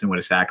inconsistent with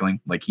his tackling.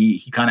 Like,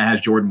 he kind of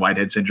has Jordan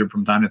Whitehead syndrome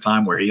from time to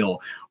time, where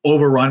he'll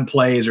overrun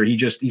plays, or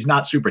he's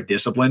not super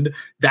disciplined.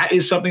 That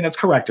is something that's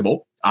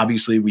correctable.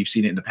 Obviously, we've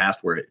seen it in the past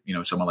where,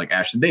 someone like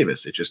Ashton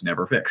Davis, it's just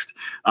never fixed.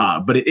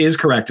 But it is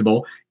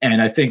correctable. And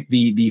I think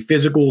the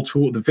physical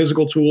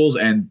tools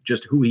and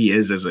just who he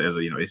is as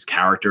his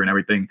character and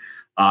everything,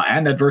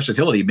 and that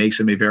versatility makes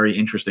him a very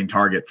interesting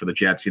target for the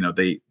Jets.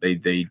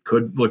 They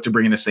could look to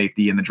bring in a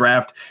safety in the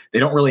draft. They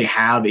don't really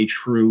have a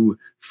true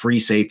free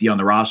safety on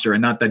the roster,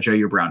 and not that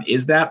Jair Brown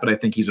is that, but I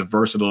think he's a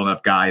versatile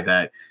enough guy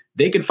that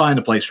they could find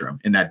a place for him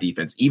in that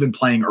defense, even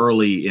playing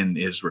early in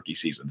his rookie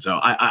season. So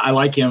I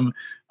like him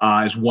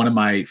as one of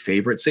my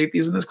favorite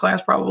safeties in this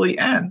class, probably.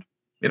 And,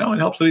 it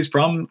helps that he's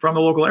from the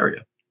local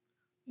area.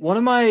 One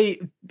of my,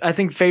 I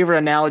think, favorite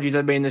analogies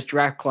I've made in this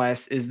draft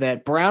class is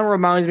that Brown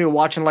reminds me of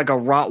watching like a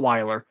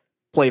Rottweiler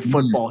play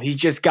football. He's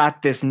just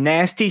got this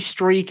nasty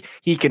streak.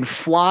 He can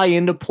fly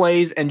into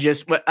plays and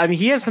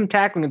he has some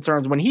tackling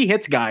concerns. When he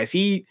hits guys,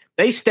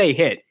 they stay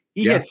hit.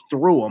 He hits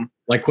through them.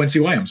 Like Quincy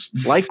Williams.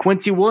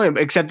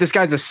 Except this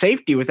guy's a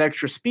safety with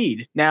extra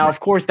speed. Now, Of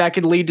course, that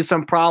could lead to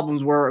some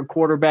problems where a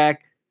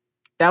quarterback,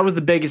 that was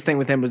the biggest thing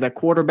with him, was that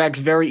quarterbacks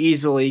very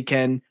easily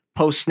can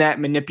post-snap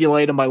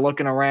manipulate him by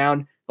looking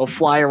around. He'll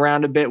fly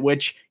around a bit,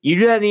 which you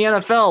do that in the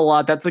NFL a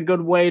lot. That's a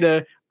good way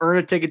to earn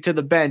a ticket to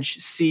the bench.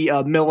 See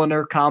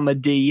Milliner,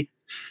 D.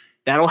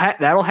 that'll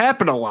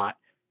happen a lot.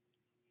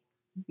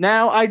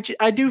 Now,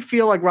 I do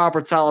feel like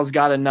Robert Saleh's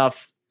got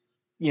enough,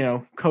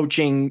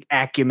 coaching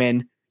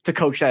acumen to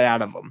coach that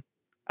out of him.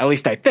 At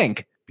least I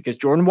think, because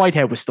Jordan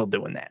Whitehead was still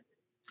doing that.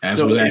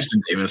 As was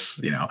Ashton Davis,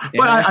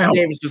 But Ashton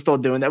Davis was still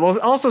doing that. Well,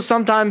 also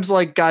sometimes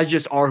guys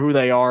just are who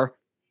they are.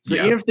 So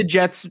even if the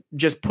Jets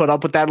just put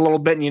up with that a little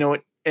bit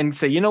and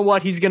say, you know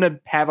what, he's going to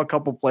have a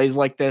couple plays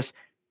like this,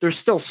 there's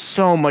still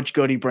so much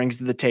good he brings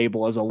to the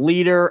table as a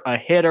leader, a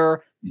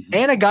hitter,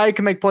 and a guy who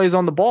can make plays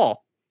on the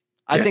ball.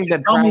 I think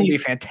that Brown would be a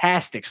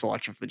fantastic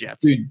selection for the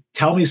Jets. Dude,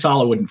 tell me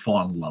Saleh wouldn't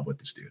fall in love with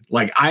this dude.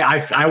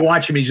 I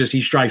watch him.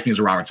 He strikes me as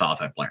a Robert Saleh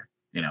type player,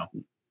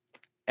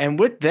 And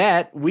with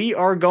that, we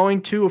are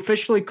going to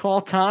officially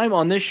call time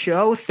on this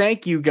show.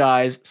 Thank you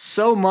guys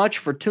so much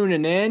for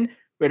tuning in.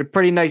 We had a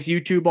pretty nice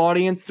YouTube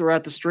audience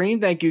throughout the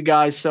stream. Thank you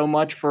guys so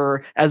much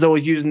for, as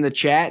always, using the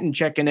chat and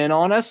checking in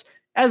on us.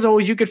 As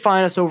always, you can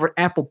find us over at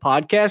Apple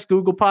Podcasts,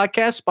 Google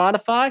Podcasts,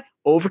 Spotify,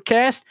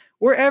 Overcast,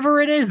 wherever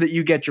it is that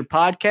you get your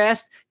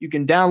podcast. You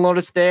can download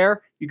us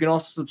there. You can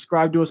also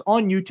subscribe to us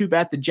on YouTube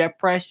at The Jet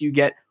Press. You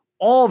get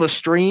all the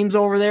streams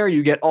over there.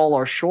 You get all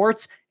our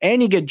shorts,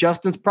 and you get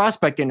Justin's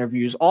prospect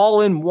interviews all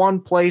in one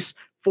place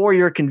for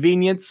your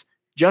convenience.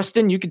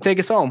 Justin, you can take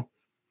us home.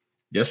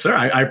 Yes, sir.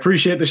 I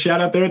appreciate the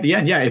shout out there at the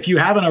end. Yeah, if you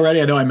haven't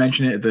already, I know I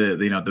mentioned it at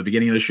the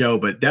beginning of the show,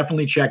 but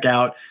definitely check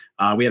out.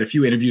 We had a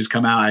few interviews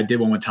come out. I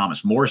did one with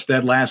Thomas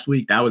Morstead last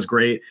week. That was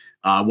great.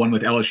 One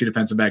with LSU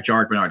defensive back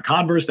Jarek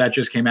Bernard-Converse. That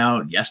just came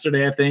out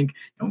yesterday, I think.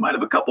 And we might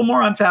have a couple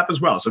more on tap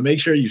as well. So make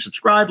sure you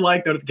subscribe,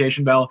 like,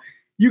 notification bell.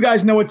 You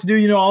guys know what to do.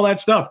 You know all that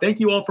stuff. Thank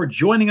you all for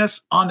joining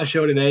us on the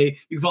show today.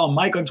 You can follow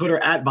Mike on Twitter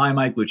at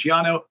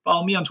 @ByMikeLuciano.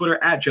 Follow me on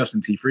Twitter at Justin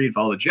T. Freed.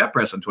 Follow the Jet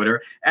Press on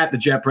Twitter at the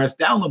Jet Press.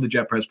 Download the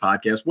Jet Press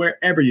podcast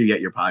wherever you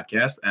get your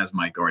podcast, as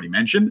Mike already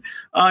mentioned.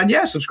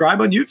 And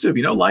subscribe on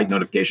YouTube. Like,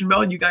 notification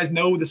bell. And you guys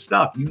know the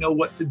stuff. You know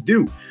what to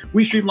do.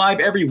 We stream live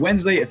every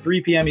Wednesday at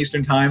 3 p.m.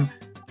 Eastern Time.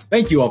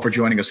 Thank you all for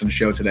joining us on the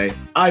show today.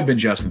 I've been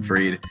Justin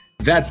Freed.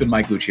 That's been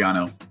Mike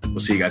Luciano.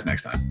 We'll see you guys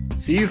next time.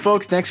 See you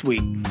folks next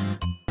week.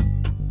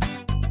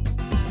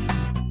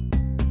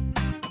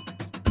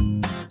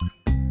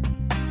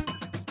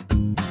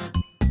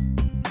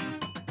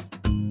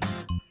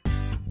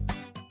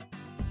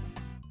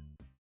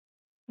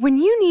 When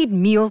you need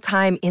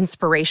mealtime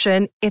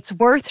inspiration, it's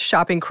worth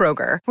shopping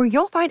Kroger, where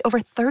you'll find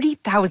over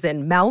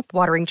 30,000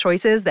 mouth-watering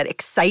choices that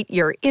excite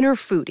your inner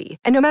foodie.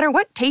 And no matter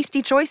what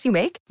tasty choice you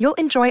make, you'll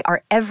enjoy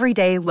our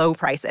everyday low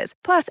prices,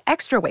 plus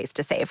extra ways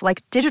to save,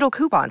 like digital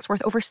coupons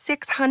worth over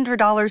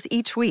 $600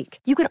 each week.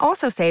 You can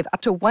also save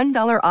up to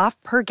 $1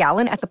 off per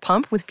gallon at the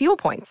pump with fuel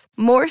points.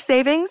 More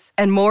savings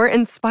and more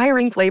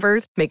inspiring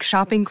flavors make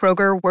shopping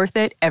Kroger worth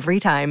it every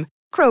time.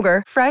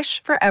 Kroger,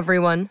 fresh for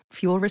everyone.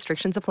 Fuel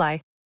restrictions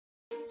apply.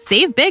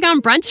 Save big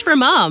on brunch for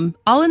mom,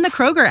 all in the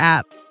Kroger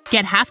app.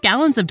 Get half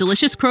gallons of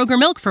delicious Kroger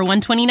milk for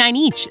 $1.29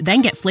 each.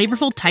 Then get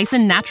flavorful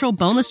Tyson natural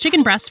boneless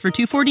chicken breasts for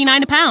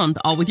 $2.49 a pound,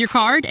 all with your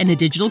card and a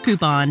digital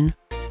coupon.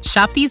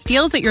 Shop these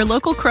deals at your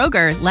local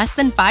Kroger, less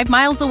than 5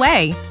 miles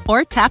away.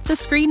 Or tap the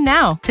screen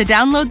now to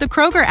download the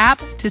Kroger app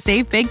to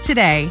save big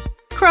today.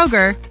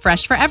 Kroger,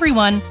 fresh for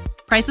everyone.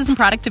 Prices and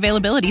product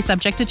availability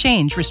subject to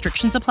change.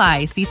 Restrictions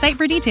apply. See site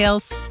for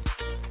details.